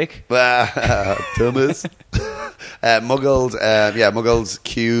by Drake?" Thomas. Muggles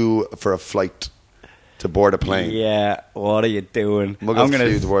queue for a flight to board a plane. Yeah, what are you doing? Muggles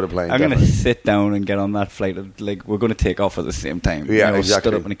queue to board a plane. I'm going to definitely. sit down and get on that flight. Like we're going to take off at the same time. Yeah, You know,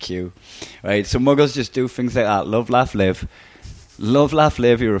 exactly. Stood up in a queue, right? So muggles just do things like that. Love, laugh, live. Love, laugh,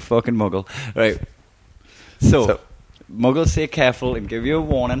 live. You're a fucking muggle, right? So muggles say careful and give you a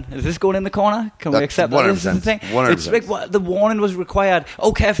warning. Is this going in the corner? Can we That's accept that? This is the 100%. thing. 100%. It's like the warning was required.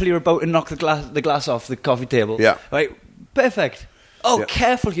 Oh, careful! You're about to knock the glass off the coffee table. Yeah. Right. Perfect. Oh, Yeah.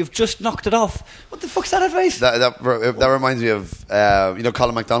 careful! You've just knocked it off. What the fuck's that advice? That reminds me of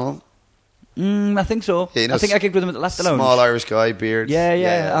Colin McDonald. I think so. Yeah, you know, I think I gigged with him at the last lounge. Small Irish guy, beard.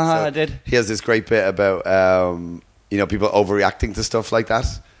 Yeah, So I did. He has this great bit about people overreacting to stuff like that.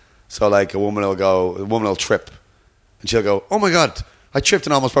 So like a woman will trip, and she'll go, "Oh my God, I tripped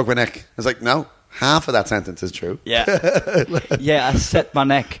and almost broke my neck." It's like, no, half of that sentence is true. Yeah, yeah. I set my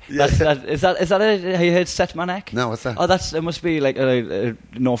neck. Yeah. Is that have you heard set my neck? No, what's that? Oh, it must be like a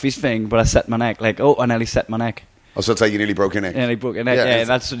northeast thing. But I set my neck. Like, oh, I nearly set my neck. Oh, so it's like you nearly broke your neck. Nearly broke your neck. Yeah, Yeah,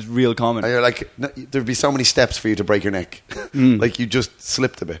 it's- that's real common. And you're like, no, there'd be so many steps for you to break your neck. Like you just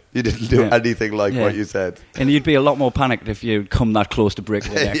slipped a bit. You didn't do Yeah. anything like Yeah. what you said. And you'd be a lot more panicked if you'd come that close to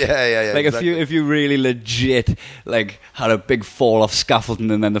breaking your neck. Yeah. Like exactly. if you really legit like had a big fall off scaffolding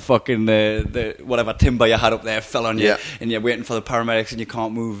and then the fucking the whatever timber you had up there fell on you Yeah. and you're waiting for the paramedics and you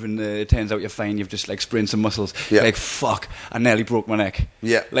can't move and it turns out you're fine. You've just like sprained some muscles. Yeah. Like fuck, I nearly broke my neck.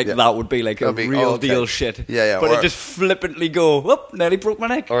 Yeah, Like yeah. that would be like That'd a be- real oh, okay. deal shit. Yeah. But Or- it just flippantly go, whoop, nearly broke my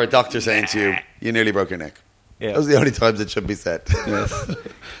neck. Or a doctor saying to you, you nearly broke your neck. Yeah. Those are the only times it should be said. Yes.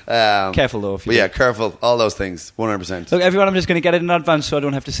 Careful though. If you But yeah, careful. All those things. 100%. Look, everyone, I'm just going to get it in advance so I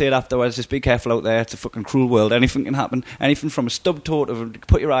don't have to say it afterwards. Just be careful out there. It's a fucking cruel world. Anything can happen. Anything from a stub toe to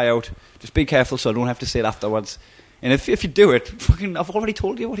put your eye out. Just be careful so I don't have to say it afterwards. And if you do it, fucking, I've already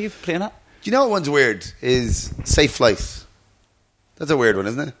told you what are you playing at. you know what one's weird? Is safe flight. That's a weird one,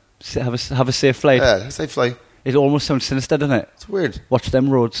 isn't it? Have a safe flight. Yeah, safe flight. It almost sounds sinister, doesn't it? It's weird. Watch them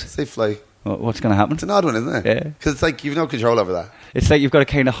roads. Safe flight. What's going to happen? It's an odd one, isn't it? Yeah. Because it's like you've no control over that. It's like you've got to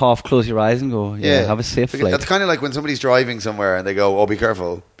kind of half close your eyes and go, have a safe flight. It's kind of like when somebody's driving somewhere and they go, "Oh, be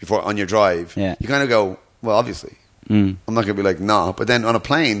careful before on your drive." Yeah. You kind of go, "Well, obviously, I'm not going to be like, nah." But then on a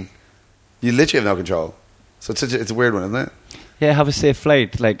plane, you literally have no control. So it's a weird one, isn't it? Yeah, have a safe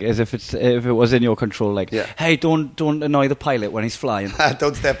flight, like as if it was in your control. Like, hey, don't annoy the pilot when he's flying.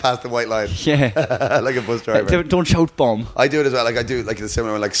 Don't step past the white line. Yeah, like a bus driver. Don't shout bomb. I do it as well. Like I do, like the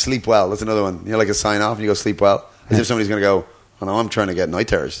similar one, like sleep well. That's another one. You know, like a sign off, and you go sleep well, as if somebody's going to go, "Oh no, I'm trying to get night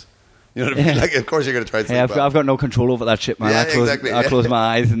terrors." You know what I mean? Like, of course you're going to try to sleep well. I've got no control over that shit, man. Yeah, exactly. I close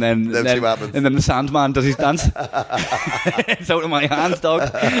my eyes and then see what happens. And then the Sandman does his dance. It's out of my hands,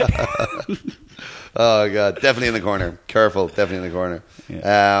 dog. Oh god, definitely in the corner. Careful, definitely in the corner.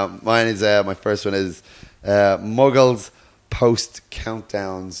 Yeah. Mine is my first one is Muggles post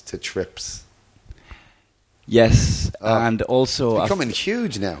countdowns to trips. Yes, and also it's becoming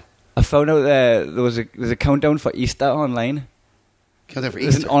huge now. I found out there's a countdown for Easter online. Countdown for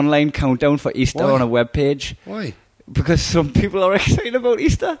There's Easter? an online countdown for Easter on a web page. Why? Because some people are excited about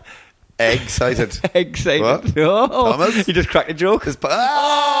Easter. Excited. Excited. What? Oh, Thomas? You just cracked a joke.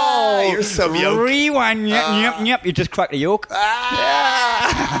 You're so yoke. Rewind. Yep. You just cracked a yoke. Let's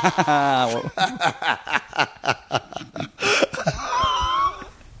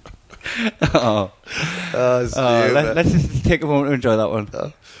just take a moment to enjoy that one.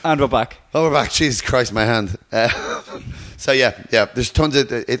 And we're back. Oh, we're back. Jesus Christ, my hand. So yeah. There's tons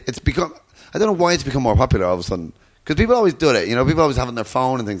of it's become. I don't know why it's become more popular all of a sudden. Because people always do it. You know, people always have it on their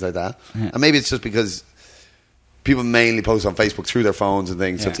phone and things like that. Yeah. And maybe it's just because people mainly post on Facebook through their phones and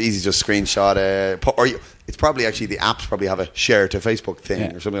things, so it's easy to just screenshot it. Or it's probably actually the apps probably have a share to Facebook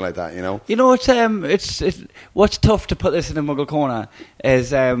thing or something like that. You know. You know, it's what's tough to put this in a Muggle corner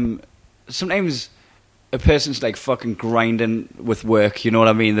is sometimes a person's like fucking grinding with work, you know what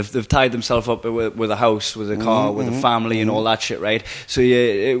I mean? They've tied themselves up with a house, with a car, with a family and all that shit, right? So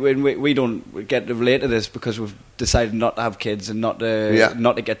we don't get to relate to this because we've decided not to have kids and not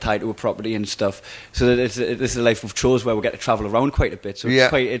to get tied to a property and stuff. So that this is a life we've chose where we get to travel around quite a bit. So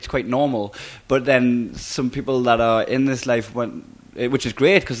it's quite normal. But then some people that are in this life which is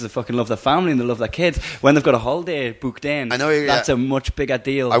great because they fucking love their family and they love their kids. When they've got a holiday booked in, I know, that's a much bigger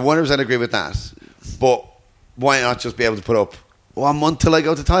deal. I 100% agree with that. But why not just be able to put up 1 month till I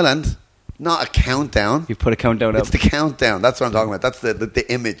go to Thailand? Not a countdown. You put a countdown up. It's the countdown. That's what I'm talking about. That's the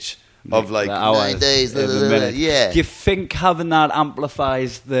image of like 9 days. Yeah. Do you think having that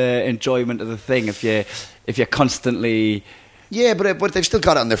amplifies the enjoyment of the thing if you're constantly? Yeah, but they've still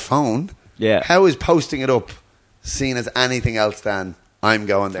got it on their phone. Yeah. How is posting it up seen as anything else than I'm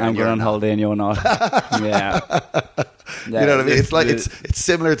going there? I'm going on holiday and you're not. Yeah. You know what I mean? It's like it's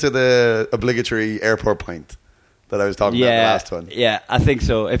similar to the obligatory airport point that I was talking about the last one. Yeah, I think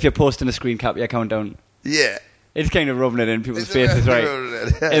so. If you're posting a screen cap, your countdown. Yeah. It's kind of rubbing it in people's faces, right?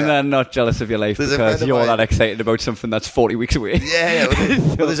 And they're not jealous of your life because you're that excited about something that's 40 weeks away. Yeah.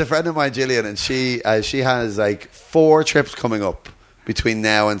 Well, there's a friend of mine, Gillian, and she has like 4 trips coming up between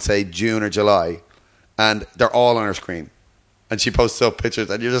now and say June or July, and they're all on her screen. And she posts up pictures,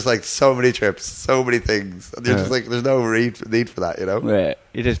 and you're just like, so many trips, so many things. And you're just like, there's no need for that, you know? Yeah,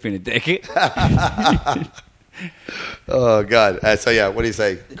 you're just being a dick. Oh God! So yeah, what do you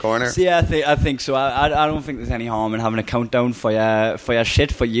say? Corner? So yeah, I think so. I don't think there's any harm in having a countdown for your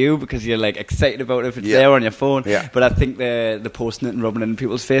shit for you because you're like excited about it if it's there on your phone. Yeah. But I think the posting it and rubbing it in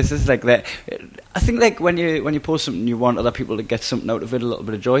people's faces like that. I think like when you post something, you want other people to get something out of it, a little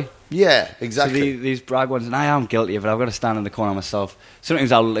bit of joy. Yeah, exactly. So these brag ones, and I am guilty of it. I've got to stand in the corner myself.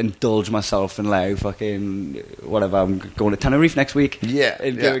 Sometimes I'll indulge myself and like fucking whatever. I'm going to Tenerife next week. Yeah,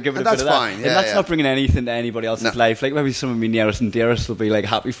 and give it a bit of that's that. fine. And that's not bringing anything to anybody else's life. Like maybe some of my nearest and dearest will be like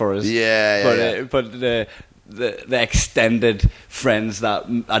happy for us. But the extended friends that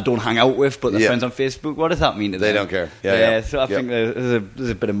I don't hang out with, but the friends on Facebook, what does that mean to them? They don't care. So I think there's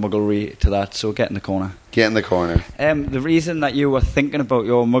a bit of mugglery to that. So get in the corner. Get in the corner. The reason that you were thinking about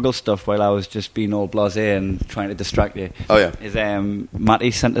your Muggle stuff while I was just being all blasé and trying to distract you, is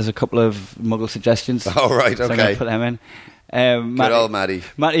Matty sent us a couple of Muggle suggestions. Oh right, so I'm going to put them in. Good old Matty.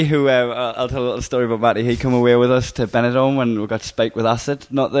 Matty, who I'll tell a little story about Matty. He come away with us to Benidorm when we got spiked with acid.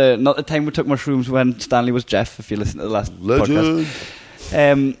 Not the time we took mushrooms when Stanley was Jeff. If you listen to the last podcast.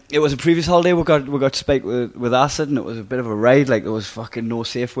 It was a previous holiday. We got spiked with acid, and it was a bit of a ride. Like there was fucking no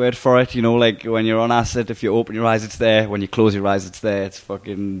safe word for it. You know, like when you're on acid, if you open your eyes, it's there. When you close your eyes, it's there. It's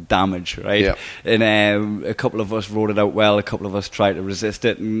fucking damage, right? Yeah. And a couple of us wrote it out well. A couple of us tried to resist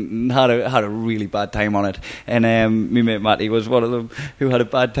it and had a really bad time on it. And me mate Matty was one of them who had a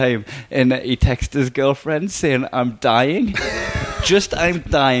bad time. And he texted his girlfriend saying, "I'm dying." Just I'm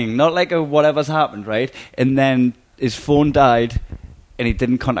dying, not like a whatever's happened, right? And then his phone died, and he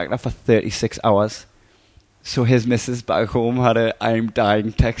didn't contact her for 36 hours. So his missus back home had a "I'm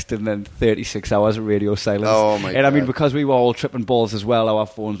dying" text, and then 36 hours of radio silence. Oh my And I mean, God. because we were all tripping balls as well, our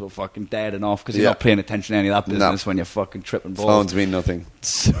phones were fucking dead and off because you're Yeah. not paying attention to any of that business No. when you're fucking tripping balls. Phones mean nothing.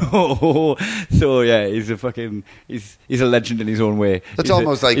 So yeah, he's a legend in his own way. That's He's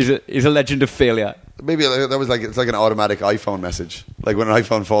almost like- he's a legend of failure. Maybe that was like, it's like an automatic iPhone message. Like when an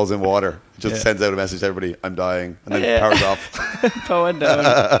iPhone falls in water, it just Yeah. sends out a message to everybody, "I'm dying," and then Yeah. powers off. Power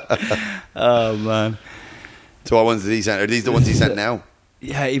down. Oh man. So what ones did he send? Are these the ones he sent now?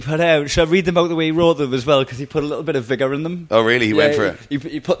 Yeah, he put out. Should I read them out the way he wrote them as well? Because he put a little bit of vigour in them. Oh, really? He went for it?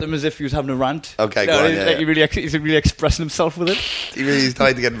 He put them as if he was having a rant. Okay, No, go on, he's, yeah, like, yeah. he's really expressing himself with it. He's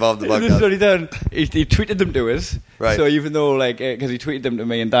trying to get involved in the This is what podcast. he done. He tweeted them to us. Right. So even though, like, because he tweeted them to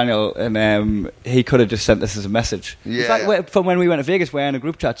me and Daniel, and he could have just sent this as a message. Yeah, In fact, yeah. from when we went to Vegas, we're in a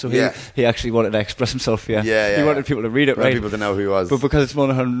group chat, so Yeah. he actually wanted to express himself here. Yeah, He wanted people to read it, Wanted right? people to know who he was. But because it's more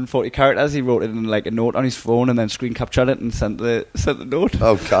than 140 characters, he wrote it in like a note on his phone and then screen captured it and sent the note.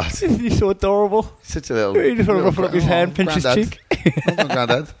 Oh God, He's so adorable. such a little. He just want to ruffle up his hair and pinch his granddad. cheek. Oh,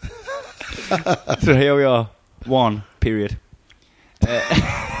 granddad. So here we are. 1, period.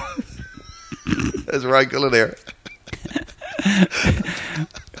 That's right, good here.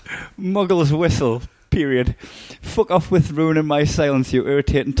 Muggles whistle, period. Fuck off with ruining my silence, you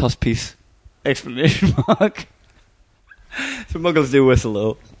irritating toss piece. Explanation mark. So Muggles do whistle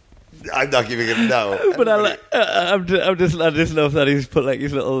though. I'm not giving it a no. But I just love that he's put like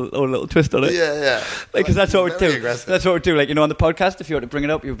his own little twist on it. Yeah. Like, because that's what we Very do. aggressive. That's what we do. Like, you know, on the podcast, if you were to bring it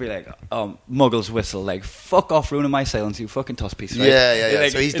up, you'd be like, Muggles whistle. Like, fuck off ruining my silence, you fucking toss piece. Right? Yeah.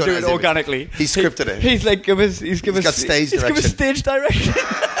 Like, So he's you done do it it as if organically. he scripted it. He's like, he's got stage direction. stage direction.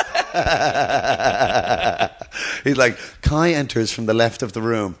 He's like, Kai enters from the left of the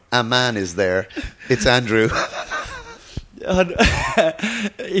room. A man is there. It's Andrew.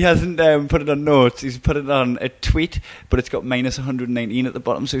 He hasn't put it on notes. He's put it on a tweet, but it's got minus 119 at the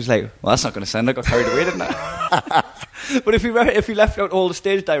bottom. So he's like, "Well, that's not going to send. I got carried away, didn't I?" But if he left out all the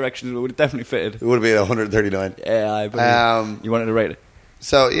stage directions, it would have definitely fitted. It would have been 139. Yeah, I believe. You wanted to write it?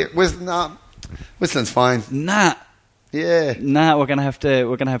 So whistling's fine. Nah, Yeah. we're gonna have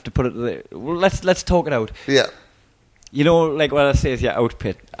to put it. Well, let's talk it out. Yeah. You know, like what I say is your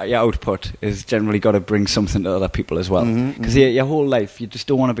output is generally got to bring something to other people as well. Because your whole life, you just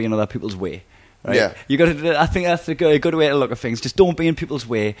don't want to be in other people's way. Right? Yeah. You got to. I think that's a good way to look at things. Just don't be in people's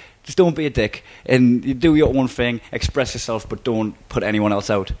way. Just don't be a dick, and you do your own thing. Express yourself, but don't put anyone else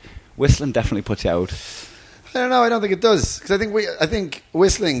out. Whistling definitely puts you out. I don't know. I don't think it does because I think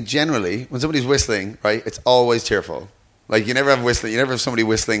whistling generally, when somebody's whistling, right, it's always cheerful. Like you never have whistling. You never have somebody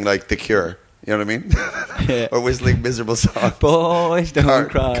whistling like The Cure. You know what I mean? Yeah. Or whistling miserable songs. Boys, don't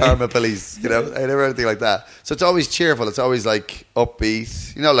cry. Karma Police. You know, I never had anything like that. So it's always cheerful. It's always like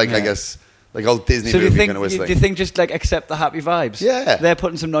upbeat. You know, like I Yeah. guess like old Disney So do you movie think? kind of whistling. Do you think just like accept the happy vibes? Yeah. They're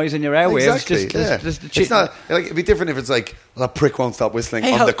putting some noise in your airwaves. Exactly. Just It's not like it'd be different if it's like, well, that prick won't stop whistling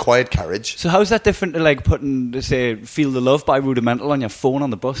Hey, on how- the quiet carriage. So how's that different to like putting, say, "Feel the Love" by Rudimental on your phone on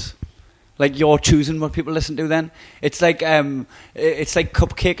the bus? Like you're choosing what people listen to. Then it's like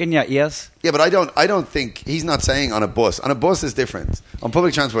Cupcake in your ears. Yeah, but I don't think he's not saying on a bus. On a bus is different. On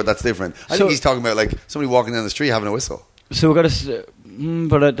public transport, that's different. I So- think he's talking about like somebody walking down the street having a whistle. So we've got to,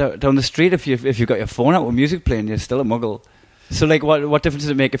 but down the street, if you've got your phone out with music playing, you're still a muggle. So like, what difference does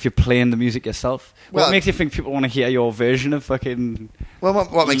it make if you're playing the music yourself? Well- What makes you think people want to hear your version of fucking? Well,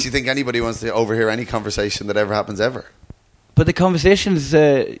 what makes you think anybody wants to overhear any conversation that ever happens ever? But the conversations,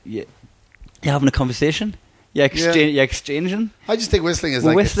 you're having a conversation. You're exchanging. I just think whistling is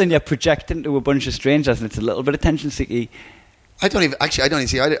Well, like whistling, you're projecting to a bunch of strangers, and it's a little bit attention seeky. I don't even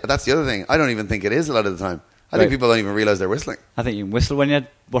see. That's the other thing. I don't even think it is a lot of the time. I think Right. people don't even realize they're whistling. I think you can whistle when you're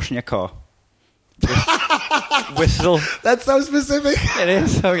washing your car. Whistle. That's so specific. It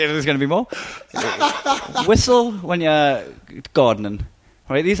is. Okay, there's going to be more. Whistle when you're gardening.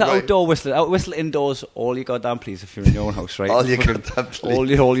 Right, these are Right. outdoor whistling. Whistle indoors all you goddamn please if you're in your own house, right? All you Fucking- goddamn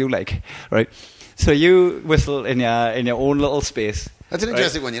please. all you like, right? So you whistle in your own little space. That's an right?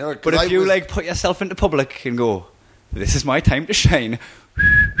 interesting one, you know. 'cause But if I you was- like put yourself into public and go, "This is my time to shine,"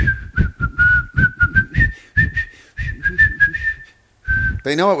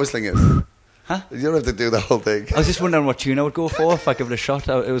 They know what whistling is. Huh? You don't have to do the whole thing. I was just wondering what tune I would go for if I give it a shot.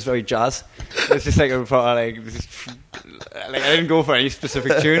 It was very jazz. It was just like I didn't go for any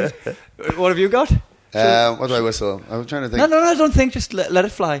specific tune. What have you got? What do I whistle? I was trying to think. No, I don't think. Just let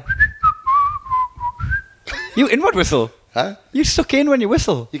it fly. You inward whistle. Huh? You suck in when you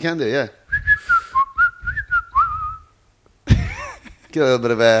whistle. You can do, yeah. Get a little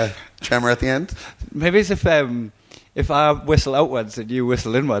bit of a tremor at the end. Maybe it's if I whistle outwards and you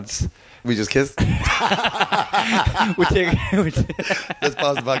whistle inwards. We just kissed. we take. Let's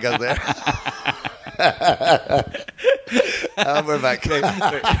pause the podcast there. And we're back.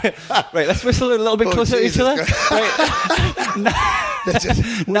 Right, let's whistle a little bit closer to each other. Right.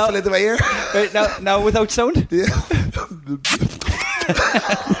 Just whistle into my ear. Right, now without sound. Yeah.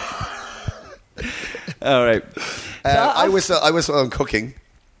 All right. I whistle when I'm cooking.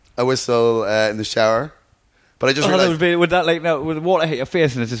 I whistle in the shower. But I just realised... would that like now with the water hit your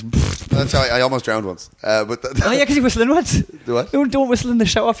face and it's just... That's how I almost drowned once. But oh yeah, because you whistle inwards. Do what? Don't whistle in the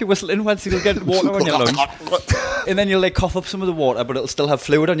shower. If you whistle inwards, you'll get water on your lungs. And then you'll like cough up some of the water, but it'll still have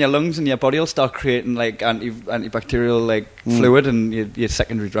fluid on your lungs, and your body will start creating like antibacterial like fluid, and you're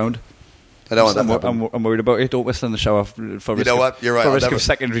secondary drowned. I don't want that to happen. I'm worried about it. Don't whistle in the shower for risk. You know what? You're right. For risk of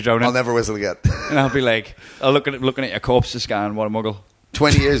secondary drowning. I'll never whistle again. And I'll be like, looking at your corpse, just going, what a muggle.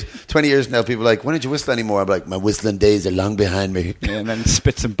 20 years now, people are like, when did you whistle anymore? I'm like, my whistling days are long behind me. Yeah, and then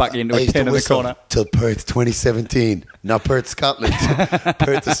spits him back into a tin in the corner. Till Perth 2017. Not Perth, Scotland.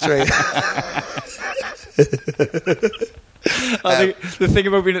 Perth, Australia. I think the thing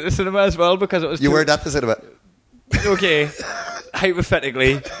about being at the cinema as well, because it was... You weren't at the cinema. Okay,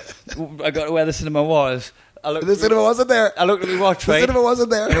 hypothetically, I got to where the cinema was. The cinema wasn't there. I looked at my watch, right? The cinema wasn't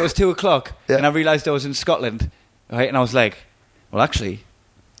there. And it was 2:00, yeah. and I realised I was in Scotland, right? And I was like, well, actually,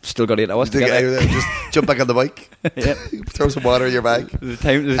 still got 8 hours to get there. Just jump back on the bike. Yeah. Throw some water in your bag. There's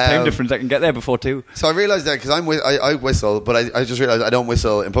a time difference. I can get there before 2. So I realised that because I whistle, but I just realised I don't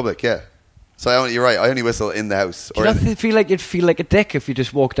whistle in public. Yeah. So you're right. I only whistle in the house. Do you feel like you'd feel like a dick if you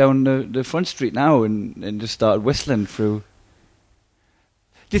just walked down the front street now and just started whistling through?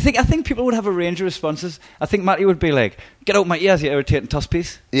 Do you think? I think people would have a range of responses. I think Matty would be like, "Get out my ears, you irritating toss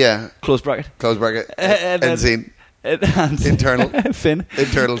piece." Yeah. Close bracket. Close bracket. End scene. Internal. Fin.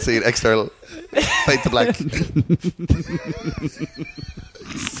 Internal scene. External. Fade to black.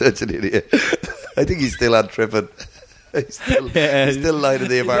 Such an idiot. I think he's still on tripping. He's still lying in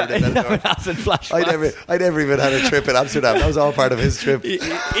the apartment. I never even had a trip in Amsterdam. That was all part of his trip.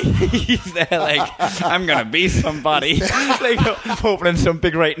 He's there like, I'm going to be somebody. Like hoping some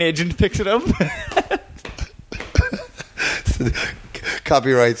big writing agent picks it up.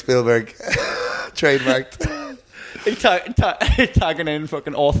 Copyright Spielberg. Trademarked. Tagging in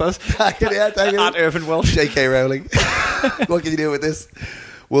fucking authors. Tagging at Irvin Welsh. J.K. Rowling. What can you do with this?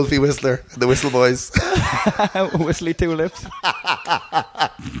 Wolfie Whistler, the Whistle Boys. Whistly Two Lips.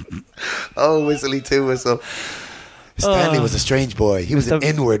 Oh, Whistly Two Whistle. Stanley was a strange boy. He was an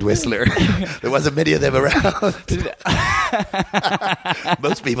inward whistler. There wasn't many of them around.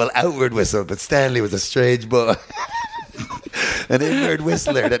 Most people outward whistle, but Stanley was a strange boy. An inward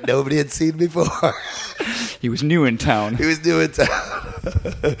whistler that nobody had seen before. He was new in town. He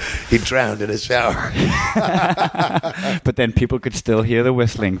drowned in a shower. But then people could still hear the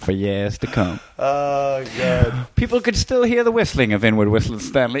whistling for years to come. Oh, God. People could still hear the whistling of Inward Whistling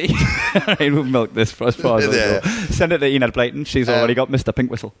Stanley. We'll milk this for as far as we'll go. Send it to Enid Blyton. She's already got Mr.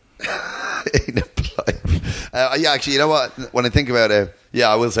 Pink Whistle. Enid Blyton. Yeah, actually, you know what? When I think about it, yeah,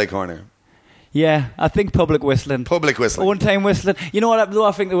 I will say corner. Yeah, I think public whistling. Public whistling. One-time whistling. You know what, though?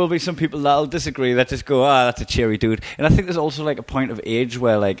 I think there will be some people that'll disagree, that just go, that's a cheery dude. And I think there's also like a point of age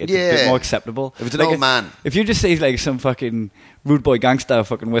where like it's a bit more acceptable. If it's an old man. If you just see like some fucking rude boy gangster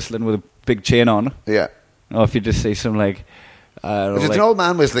fucking whistling with a big chain on. Yeah. Or if you just see some like... if it's an old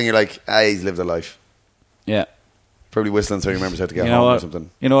man whistling, you're like, he's lived a life. Yeah. Probably whistling so he remembers how to get home or something.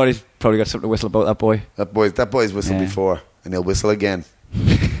 You know what? He's probably got something to whistle about, that boy. That boy's whistled before, and he'll whistle again.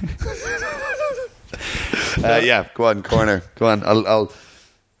 Yeah, go on, corner. Go on. I'll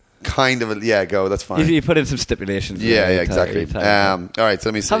kind of, go, that's fine. You put in some stipulations. Yeah, exactly. All right, so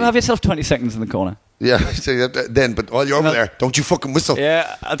let me see. Have yourself 20 seconds in the corner. Yeah, so then, but while you're over there, don't you fucking whistle.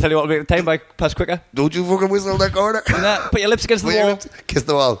 Yeah, I'll tell you what, the time pass quicker. Don't you fucking whistle in that corner. Put your lips against the wall. Kiss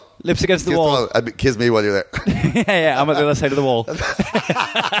the wall. Lips against the wall. Kiss me while you're there. Yeah, I'm at the other side of the wall.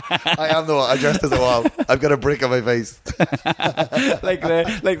 I am the wall. I'm dressed as a wall. I've got a brick on my face. like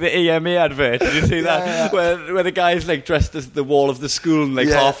the EMA advert. Did you see that? Yeah. Where the guy's like dressed as the wall of the school and like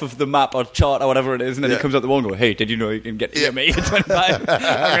half of the map or chart or whatever it is, and then he comes out the wall and goes, "Hey, did you know you can get EMA at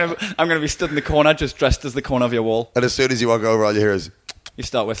 25?" I'm gonna be stood in the corner just dressed as the corner of your wall. And as soon as you walk over, all you hear is You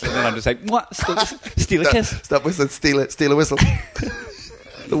start whistling, and I'm just like, what? Steal a kiss. Stop whistling. Steal a whistle.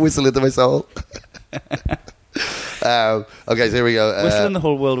 The whistle into my soul. Okay, so here we go. Whistling, the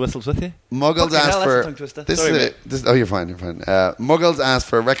whole world whistles with you. Muggles Fucking hell, asked that's for a tongue twister. Oh, you're fine. Muggles asked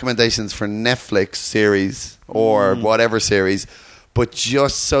for recommendations for Netflix series or whatever series, but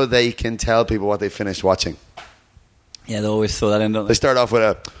just so they can tell people what they finished watching. Yeah, they always throw that in, don't They they? start off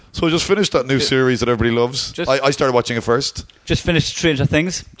with so I just finished that new series that everybody loves. I started watching it first. Just finished Stranger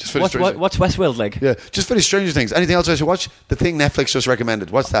Things. Just finished Stranger- What's Westworld like? Yeah, just finished Stranger Things. Anything else I should watch? The thing Netflix just recommended.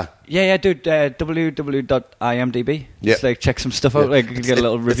 What's that? Yeah, dude. www.imdb. Yeah. Just like check some stuff out. Like you can get a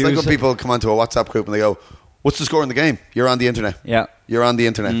little reviews. It's like when people come onto a WhatsApp group and they go, "What's the score in the game?" You're on the internet. Yeah. You're on the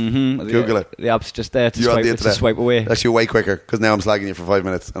internet. Google it. The app's just there You're on the to internet. swipe away. Actually, way quicker because now I'm slagging you for 5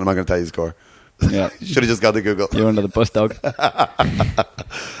 minutes and I'm not going to tell you the score. Yeah. You should have just gone to Google. You're under the bus, dog. In fact,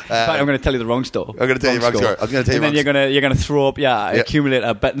 I'm going to tell you the wrong store. I'm going to tell you wrong score. I'm going to tell you and then wrong you're going to throw up, accumulate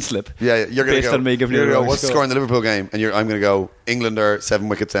a betting slip. Yeah, you're going to based go. on me giving you're you the gonna wrong go, what's the score in the Liverpool game? And I'm going to go, England are 7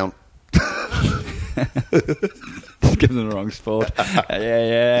 wickets down. Give them the wrong sport.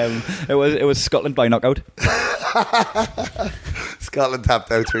 It was Scotland by knockout. Scotland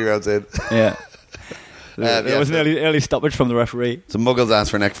tapped out 3 rounds in. Yeah. There was so- an early stoppage from the referee. So Muggles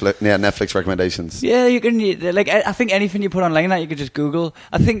asked for Netflix recommendations. Yeah, you can. Like, I think anything you put online that you could just Google.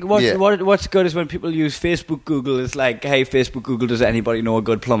 I think what's good is when people use Facebook Google. It's like, hey, Facebook Google, does anybody know a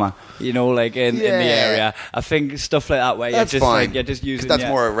good plumber? You know, like in the area. I think stuff like that where That's you're just fine. like you're just using. 'Cause that's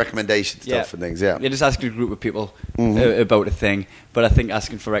more recommendation stuff and things. Yeah. You're just asking a group of people about a thing. But I think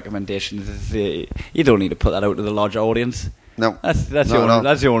asking for recommendations is you don't need to put that out to the larger audience. No, That's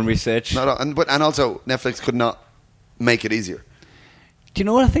your own research. No, and also Netflix could not make it easier. Do you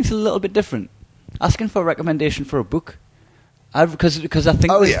know what I think's a little bit different? Asking for a recommendation for a book. Because I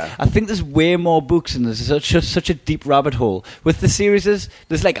think I think there's way more books and there's such a deep rabbit hole with the series.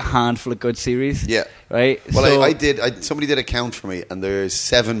 There's like a handful of good series. Yeah, right. Well, So, somebody did a count for me, and there's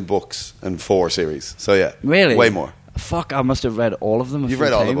 7 books and 4 series. So yeah, really, way more. Fuck, I must have read all of them. You've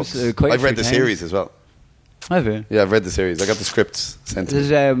read all the books. I've read the series as well. Have you? Yeah, I've read the series. I got the scripts sent to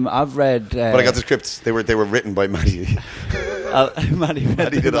me. I've read. But I got the scripts. They were written by Maddie.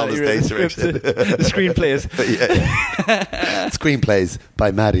 Maddie did all the stage direction. The screenplays. Screenplays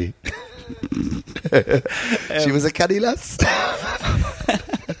by Maddie. She was a canny lass.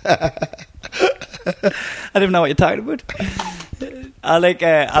 I don't know what you're talking about. I like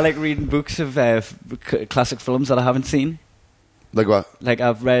reading books of classic films that I haven't seen. Like what? Like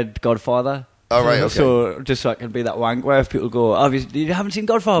I've read Godfather. Oh, right, okay. So just so I can be that wank where if people go, you haven't seen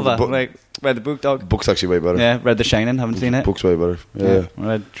Godfather? The book- I'm like, read the book, dog. Book's actually way better. Yeah, read The Shining, haven't seen it. Book's way better. Yeah.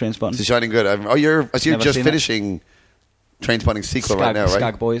 Read Trainspotting. Is The Shining good? You're Never just seen finishing Trainspotting sequel right now, right?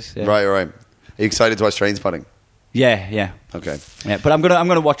 Skag Boys. Yeah. Right. Are you excited to watch Trainspotting? Yeah. Okay. Yeah, but I'm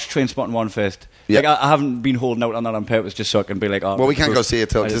gonna watch Trainspotting 1 first. Yeah. Like I haven't been holding out on that on purpose just so I can be like, oh. Well, we can't go see it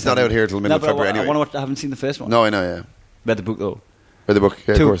till I it's just not haven't- out here till the middle of but February I anyway. want to watch. I haven't seen the first one. No, I know. Yeah. Read the book though. Read the book.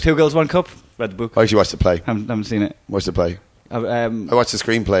 Yeah, of course. Two Girls, 1 Cup. Read the book. I actually watched the play. Haven't seen it. Watched the play. I watched the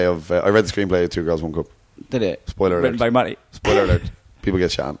screenplay of. I read the screenplay of 2 Girls, 1 Cup. Did it? Spoiler Written alert. by Matty. Spoiler alert. People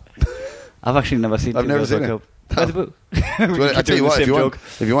get shot. I've actually never seen. I've Two never Girls, seen 1 it. Cup. Read the book. I tell you what, if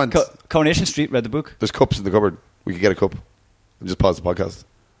you want, Coronation Street. Read the book. there's cups in the cupboard. We could get a cup. And just pause the podcast.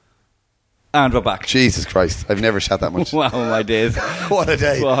 And we're back. Jesus Christ! I've never shot that much. Wow, my days. What a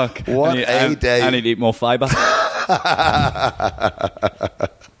day! Fuck. What a day! I need to eat more fibre.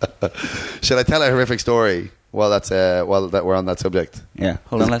 Should I tell a horrific story while that we're on that subject? Yeah.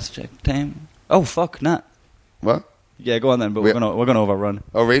 Hold on, let's check time. Oh fuck, nah. What? Yeah, go on then. But we're gonna overrun.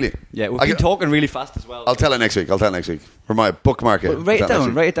 Oh, really? Yeah, we've been talking really fast as well. I'll tell it next week. Remind bookmark it. But write it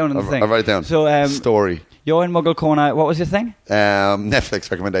down. Write it down in the thing. I'll write it down. So, story. You're in Muggle Corner. What was your thing?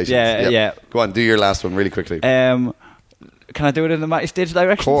 Netflix recommendations. Yeah, Yep. yeah. Go on, do your last one really quickly. Can I do it in the Matty stage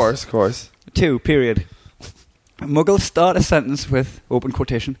direction? Of course. 2. Period. Muggles start a sentence with open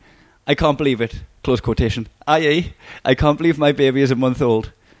quotation. I can't believe it. Close quotation. I.e., I can't believe my baby is a month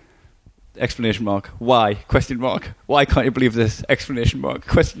old. Explanation mark. Why? Question mark. Why can't you believe this? Explanation mark.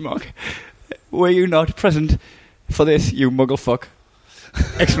 Question mark. Were you not present for this, you muggle fuck?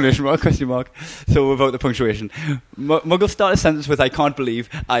 Exclamation mark, question mark. So without the punctuation. Muggles start a sentence with I can't believe,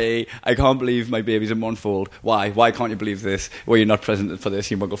 i.e. I can't believe my baby's a month old. Why? Why can't you believe this? Were you not present for this,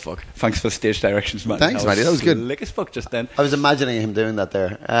 you muggle fuck? Thanks for the stage directions, man. Thanks, Matty, that was good. Slick as fuck just then. I was imagining him doing that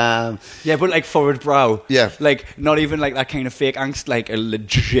there. Yeah, but like forward brow. Yeah. Like not even like that kind of fake angst, like a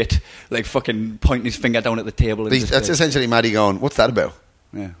legit, like fucking pointing his finger down at the table. And That's essentially Matty going, what's that about?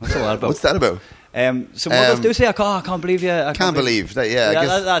 Yeah, what's all that about? What's that about? Some models do say, I can't believe you. I Can't believe that. Yeah, I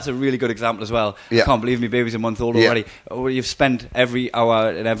guess. That's a really good example as well. Yeah. I can't believe my baby's a month old Yeah. already. Or you've spent every hour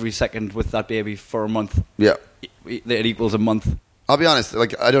and every second with that baby for a month. Yeah. It equals a month. I'll be honest.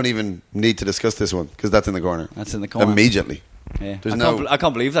 Like, I don't even need to discuss this one because that's in the corner. That's in the corner. Immediately. Yeah. There's I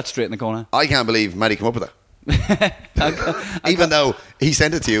can't believe that's straight in the corner. I can't believe Maddie came up with that. Even though he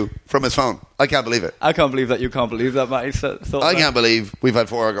sent it to you from his phone. I can't believe it. I can't believe that you can't believe that, Matty. I can't believe we've had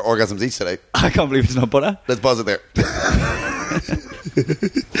 4 orgasms each today. I can't believe it's not butter. Let's pause it there.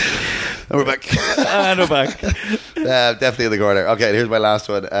 And we're back. And we're back. Definitely in the corner. Okay, here's my last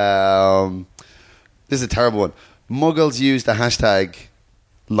one. This is a terrible one. Muggles use the hashtag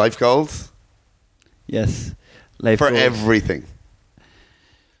life goals Yes. Life for goals. everything.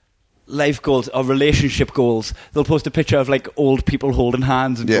 Life goals or relationship goals. They'll post a picture of like old people holding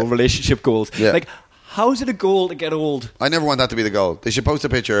hands and Yeah. go relationship goals. Yeah. Like, how is it a goal to get old? I never want that to be the goal. They should post a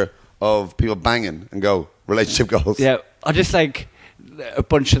picture of people banging and go relationship goals. Yeah, I just like a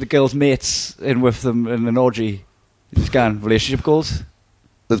bunch of the girls' mates in with them in an orgy. Just going relationship goals.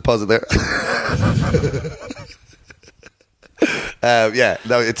 Let's pause it there. Yeah,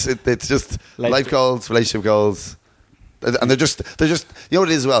 no, it's just life goals, relationship goals, and they're just you know what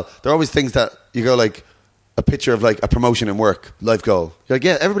it is as well. They're always things that you go like a picture of like a promotion in work, life goal. You're like,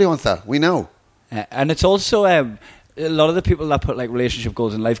 yeah, everybody wants that. We know. And it's also a lot of the people that put like relationship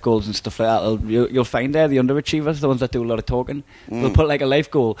goals and life goals and stuff like that. You'll find the underachievers, the ones that do a lot of talking. They'll put like a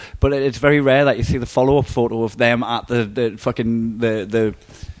life goal, but it's very rare that you see the follow-up photo of them at the fucking the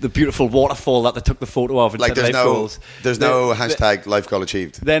beautiful waterfall that they took the photo of. Like instead of life goals. there's no hashtag life goal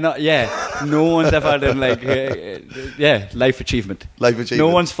achieved. They're not. Yeah, no one's ever done like life achievement. Life achievement. No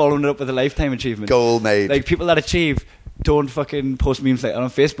one's following it up with a lifetime achievement. Goal made. Like people that achieve don't fucking post memes like that on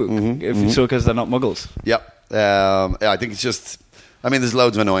Facebook. So because they're not muggles. Yep. Yeah, I think it's just. I mean, there's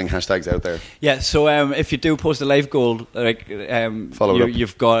loads of annoying hashtags out there. Yeah. So if you do post a life goal, like Follow it up.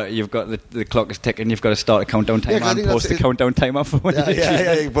 you've got the clock is ticking. You've got to start a countdown timer 'cause I and think post a that's- countdown timer for when you achieve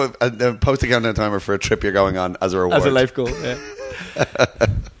it. Yeah. But post a countdown timer for a trip you're going on as a reward. As a life goal. Yeah.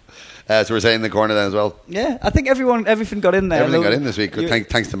 So we're saying in the corner then as well. Yeah, I think everything got in there. Everything got in this week. You-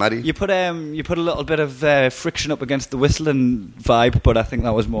 Thanks to Maddie. You put a little bit of friction up against the whistling vibe, but I think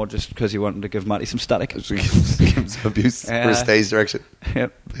that was more just because you wanted to give Matty some static. Give him some abuse for his stage direction.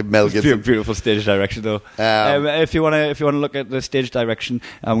 Yep. Mel Gibson. Beautiful stage direction, though. If you want to look at the stage direction,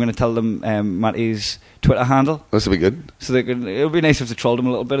 I'm going to tell them Matty's Twitter handle, This will be good. so it'll be nice if they trolled him a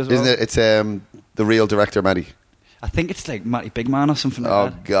little bit as well. Isn't it? It's the real director, Maddie. I think it's like Matty Bigman or something like Oh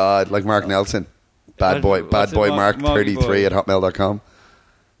that. God, like Mark Nelson. Bad boy What's it, Mark Mark 33 boy? at hotmail.com.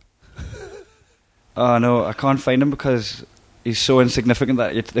 Oh no, I can't find him because he's so insignificant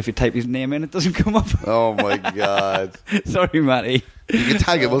that if you type his name in, it doesn't come up. Oh my God. Sorry, Matty. You can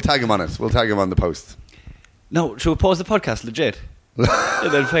tag it. We'll tag him on it. We'll tag him on the post. No, should we pause the podcast legit?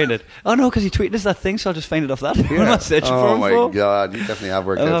 And then find it. Oh no, because he tweeted us that thing, so I'll just find it off that. I'm not searching for Oh him. my God. You definitely have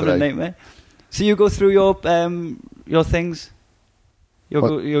worked I'm out having a today. nightmare. So you go through your things.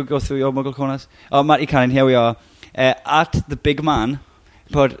 You'll go through your Muggle corners. Oh, Matty Cannon, here we are. At the big man,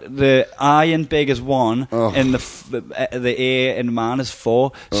 but the I in big is 1, Oh. and the A in man is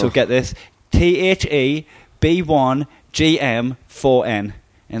 4. So Oh. get this: THEB1GM 4N.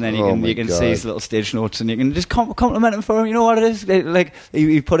 And then Oh my you can God. see his little stage notes, and you can just compliment him for him. You know what it is? Like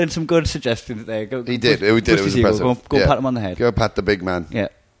he put in some good suggestions there. He did. It Bust was his ego. impressive. Go Yeah. pat him on the head. Go pat the big man. Yeah.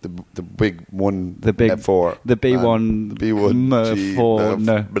 The big one. The big 4. the B1 The B1 4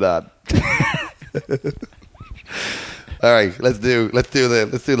 no. Bad. All right, let's do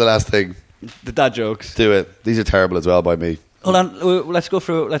the last thing. The dad jokes. Do it. These are terrible as well by me. Hold on, let's go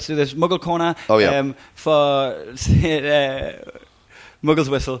through. Let's do this Muggle corner. Oh, yeah. For Muggle's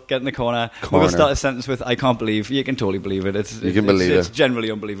whistle, get in the corner. Corner. Muggle start a sentence with "I can't believe." You can totally believe it. It's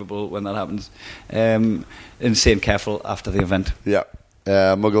generally unbelievable when that happens. Insane careful after the event. Yeah.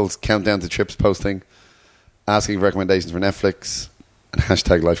 Muggles countdown to trips posting, asking for recommendations for Netflix, and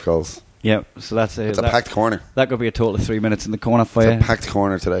hashtag life goals. Yeah, so that's It's a packed corner. That could be a total of 3 minutes in the corner for It's you. a packed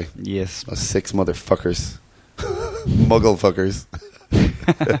corner today. Yes. Those 6 motherfuckers. Muggle fuckers.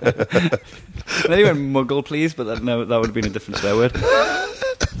 Not even Muggle, please, but that would have been a different swear word.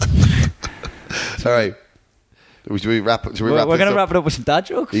 All right. Should we wrap We're going to wrap it up with some dad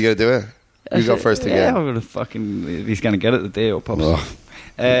jokes. You going to do it? You go first Yeah, again. I'm gonna fucking. He's gonna get it the day up, pops. Oh.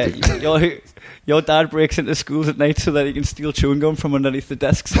 Your dad breaks into schools at night so that he can steal chewing gum from underneath the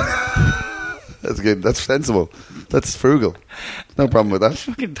desks. That's good. That's sensible. That's frugal. No problem with that.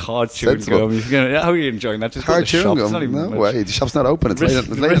 Fucking hard chewing Sensible. gum. How are you enjoying that? Just go to Hard the shop. chewing It's gum. not even No much. way. The shop's not open. It's Risk-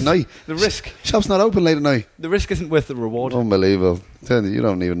 late at night. The risk. Shop's not open late at night. The risk isn't worth the reward. Unbelievable. You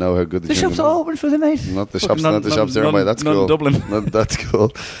don't even know how good the The chewing shops gum are is. open for the night. Not the Fucking shops. Not the shops there. Anyway, that's cool. Dublin. That's cool.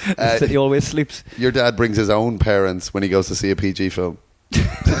 The city always sleeps. Your dad brings his own parents when he goes to see a PG film.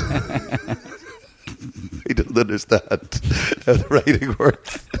 He doesn't understand how the writing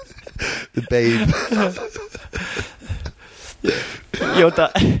works. The babe.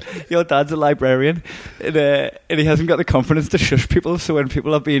 Your dad's a librarian, and he hasn't got the confidence to shush people. So when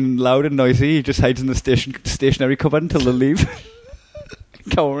people are being loud and noisy, he just hides in the stationery cupboard until they leave.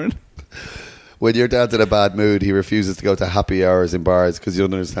 Cowering. When your dad's in a bad mood, he refuses to go to happy hours in bars because you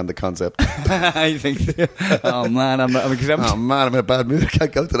don't understand the concept. I think. Oh man, I'm exempt. Oh man, I'm in a bad mood. I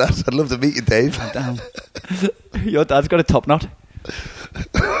can't go to that. I'd love to meet you, Dave. Damn. Your dad's got a top knot.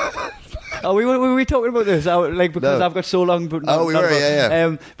 Oh, we were talking about this, because No. I've got so long. But Oh, we were,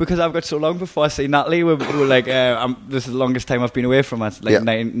 yeah. Because I've got so long before I see Natalie. We're like, this is the longest time I've been away from us. Like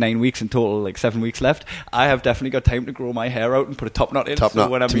Yeah. 9 weeks in total, like 7 weeks left. I have definitely got time to grow my hair out and put a top knot in. Top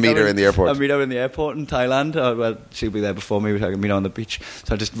knot, when I to meet her in the airport. I meet her in the airport in Thailand. Well, she'll be there before me. So I can meet her on the beach.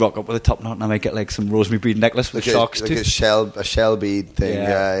 So I just rock up with a top knot and I might get like some rosemary bead necklace with sharks like tooth. a shell bead thing.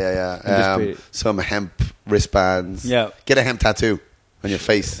 Yeah. And Yeah. just be- Some hemp wristbands. Yeah. Get a hemp tattoo on your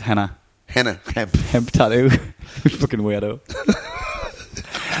face. Henna. Hemp Tattoo. Fucking weirdo.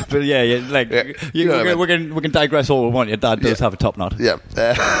 But yeah, like you know what I mean. we can digress all we want. Your dad does have a top knot. Yeah.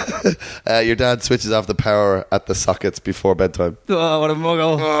 Your dad switches off the power at the sockets before bedtime. Oh, what a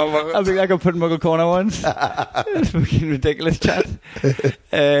muggle! Oh, I think I got put in Muggle Corner once. It's fucking ridiculous, chat.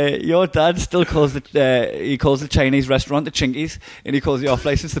 Your dad still calls he calls the Chinese restaurant the Chinkies, and he calls the off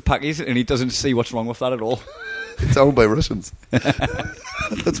license the Packies, and he doesn't see what's wrong with that at all. It's owned by Russians.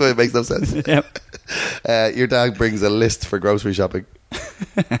 That's why it makes no sense. Yep. Your dad brings a list for grocery shopping.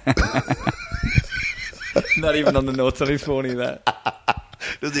 Not even on the notes on his phone either.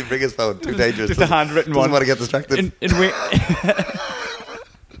 Doesn't even bring his phone. Too dangerous. Just a handwritten Doesn't one. want to get distracted.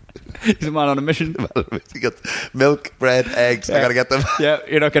 He's a man on a mission. He got milk, bread, eggs. I Yeah. gotta get them. Yeah,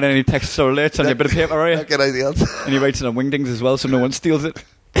 you're not getting any texts or alerts on your bit of paper, are you? Not get anything else. And he writes it on wingdings as well, so no one steals it.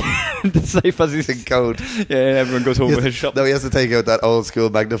 The safe as he's In code. Yeah, everyone goes home with his shop. No, he has to take out that old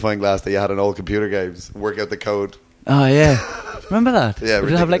school magnifying glass that you had in old computer games. Work out the code. Oh yeah, remember that? Yeah,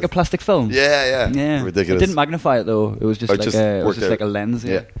 Did it have like a ridiculous. plastic film? Yeah. Yeah, Ridiculous. It didn't magnify it though. It was just Oh, like just it was worked just out. like a lens.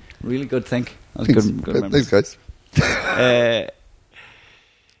 Yeah, Yeah. really good think. That was Thanks, good memory. Thanks, guys.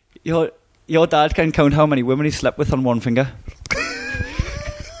 Your dad can count how many women he slept with on one finger.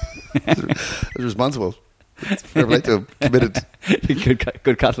 It's responsible. It's fair play to him. Committed.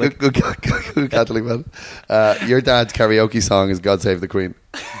 Good Catholic. Good Catholic man. Your dad's karaoke song is "God Save the Queen."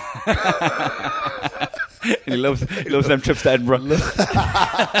 And he loves them trips to Edinburgh.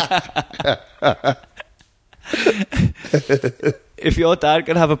 If your dad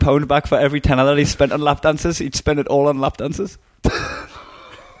could have a pound back for every tenner that he spent on lap dances, he'd spend it all on lap dances.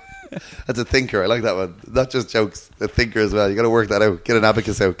 That's a thinker. I like that one. Not just jokes. A thinker as well. You got to work that out. Get an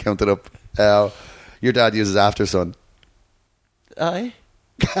abacus out. Count it up. Your dad uses After Sun. Aye.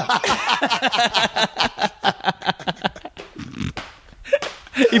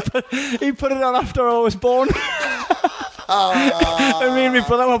 He put it on after I was born. I mean, my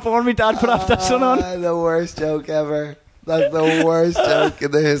brother was born, my dad put After Sun on. The worst joke ever. That's the worst joke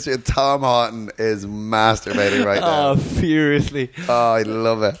in the history. Tom Houghton is masturbating right now. Oh, furiously. Oh, I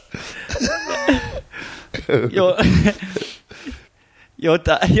love it. Your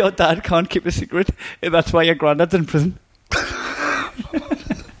dad can't keep a secret, and that's why your granddad's in prison.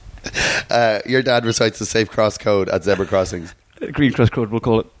 Your dad recites the safe cross code at zebra crossings Green Cross Code, we'll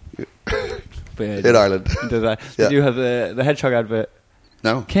call it. But yeah, in Ireland. Did Yeah. you have the Hedgehog advert?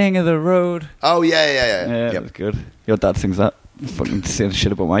 No? King of the Road. Oh, yeah. Yeah, Yep. that's good. Your dad sings that. Fucking saying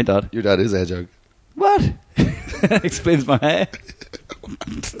shit about my dad. Your dad is a hedgehog. What? Explains my hair.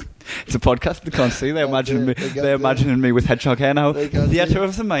 It's a podcast. They can't see. They're imagining me. They're imagining me with hedgehog hair now. They can't see. Theatre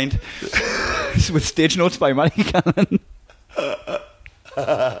of the mind. With stage notes by Matty Cannon.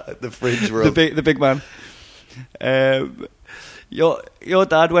 The fringe world. The big man. Your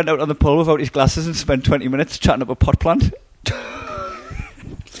dad went out on the pole without his glasses and spent 20 minutes chatting up a pot plant.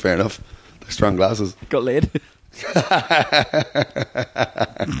 Fair enough. They're strong glasses. Got laid.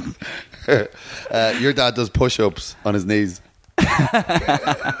 Your dad does push-ups on his knees.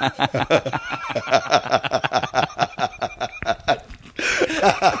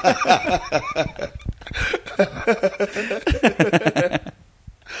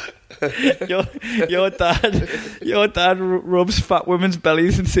 Your dad rubs fat women's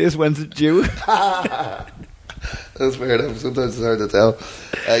bellies and says, "When's it due?" That's fair enough. Sometimes it's hard to tell.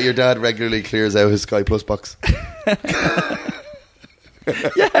 Your dad regularly clears out his Sky Plus box.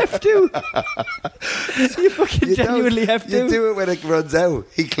 You have to. You fucking genuinely have to. You do it when it runs out.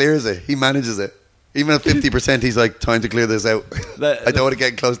 He clears it. He manages it. Even at 50%, he's like, time to clear this out. I don't want to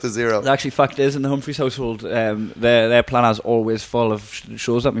get close to zero. The actually fact is, in the Humphreys household, their planner's always full of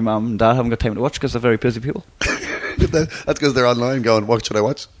shows that my mum and dad haven't got time to watch because they're very busy people. That's because they're online going, what should I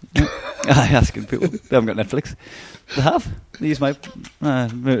watch? Asking people. They haven't got Netflix. They have. They use my... I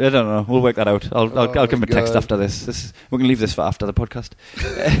don't know. We'll work that out. I'll give him a text after this. We can leave this for after the podcast.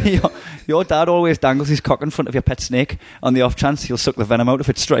 Your dad always dangles his cock in front of your pet snake on the off chance he'll suck the venom out if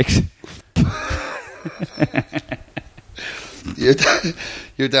it strikes.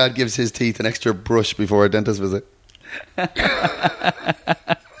 Your dad gives his teeth an extra brush before a dentist visit.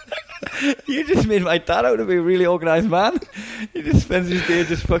 You just made my dad out to be a really organised man. He just spends his day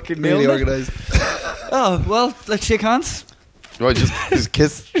just fucking Really nailing it. organised. Oh, well, let's shake hands. Right, just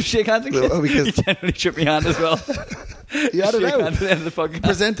kiss. Shake hands and kiss. Oh, because- He generally shook my hand as well. You had it Shake out. hands at the end of the podcast.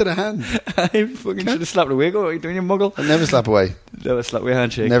 Presented a hand. I fucking should have slapped away. Go, what are you doing, you muggle? And never slap away. Never slap away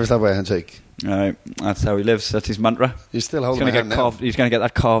handshake. Never slap away a handshake. All right, that's how he lives. That's his mantra. You're still He's holding going my to hand get now. carved. He's going to get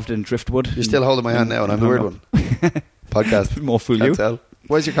that carved in driftwood. You're still holding my hand now, and I'm the weird one. Podcast. More fool Can't you. tell.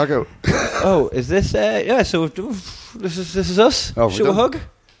 Where's your cock out? Oh, is this? Yeah. So this is us. Oh, we're Should we done? hug?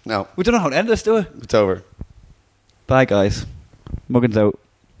 No, We don't know how to end this, do we? it's over. Bye, guys. Muggins out.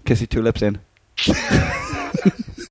 Kiss your two lips in.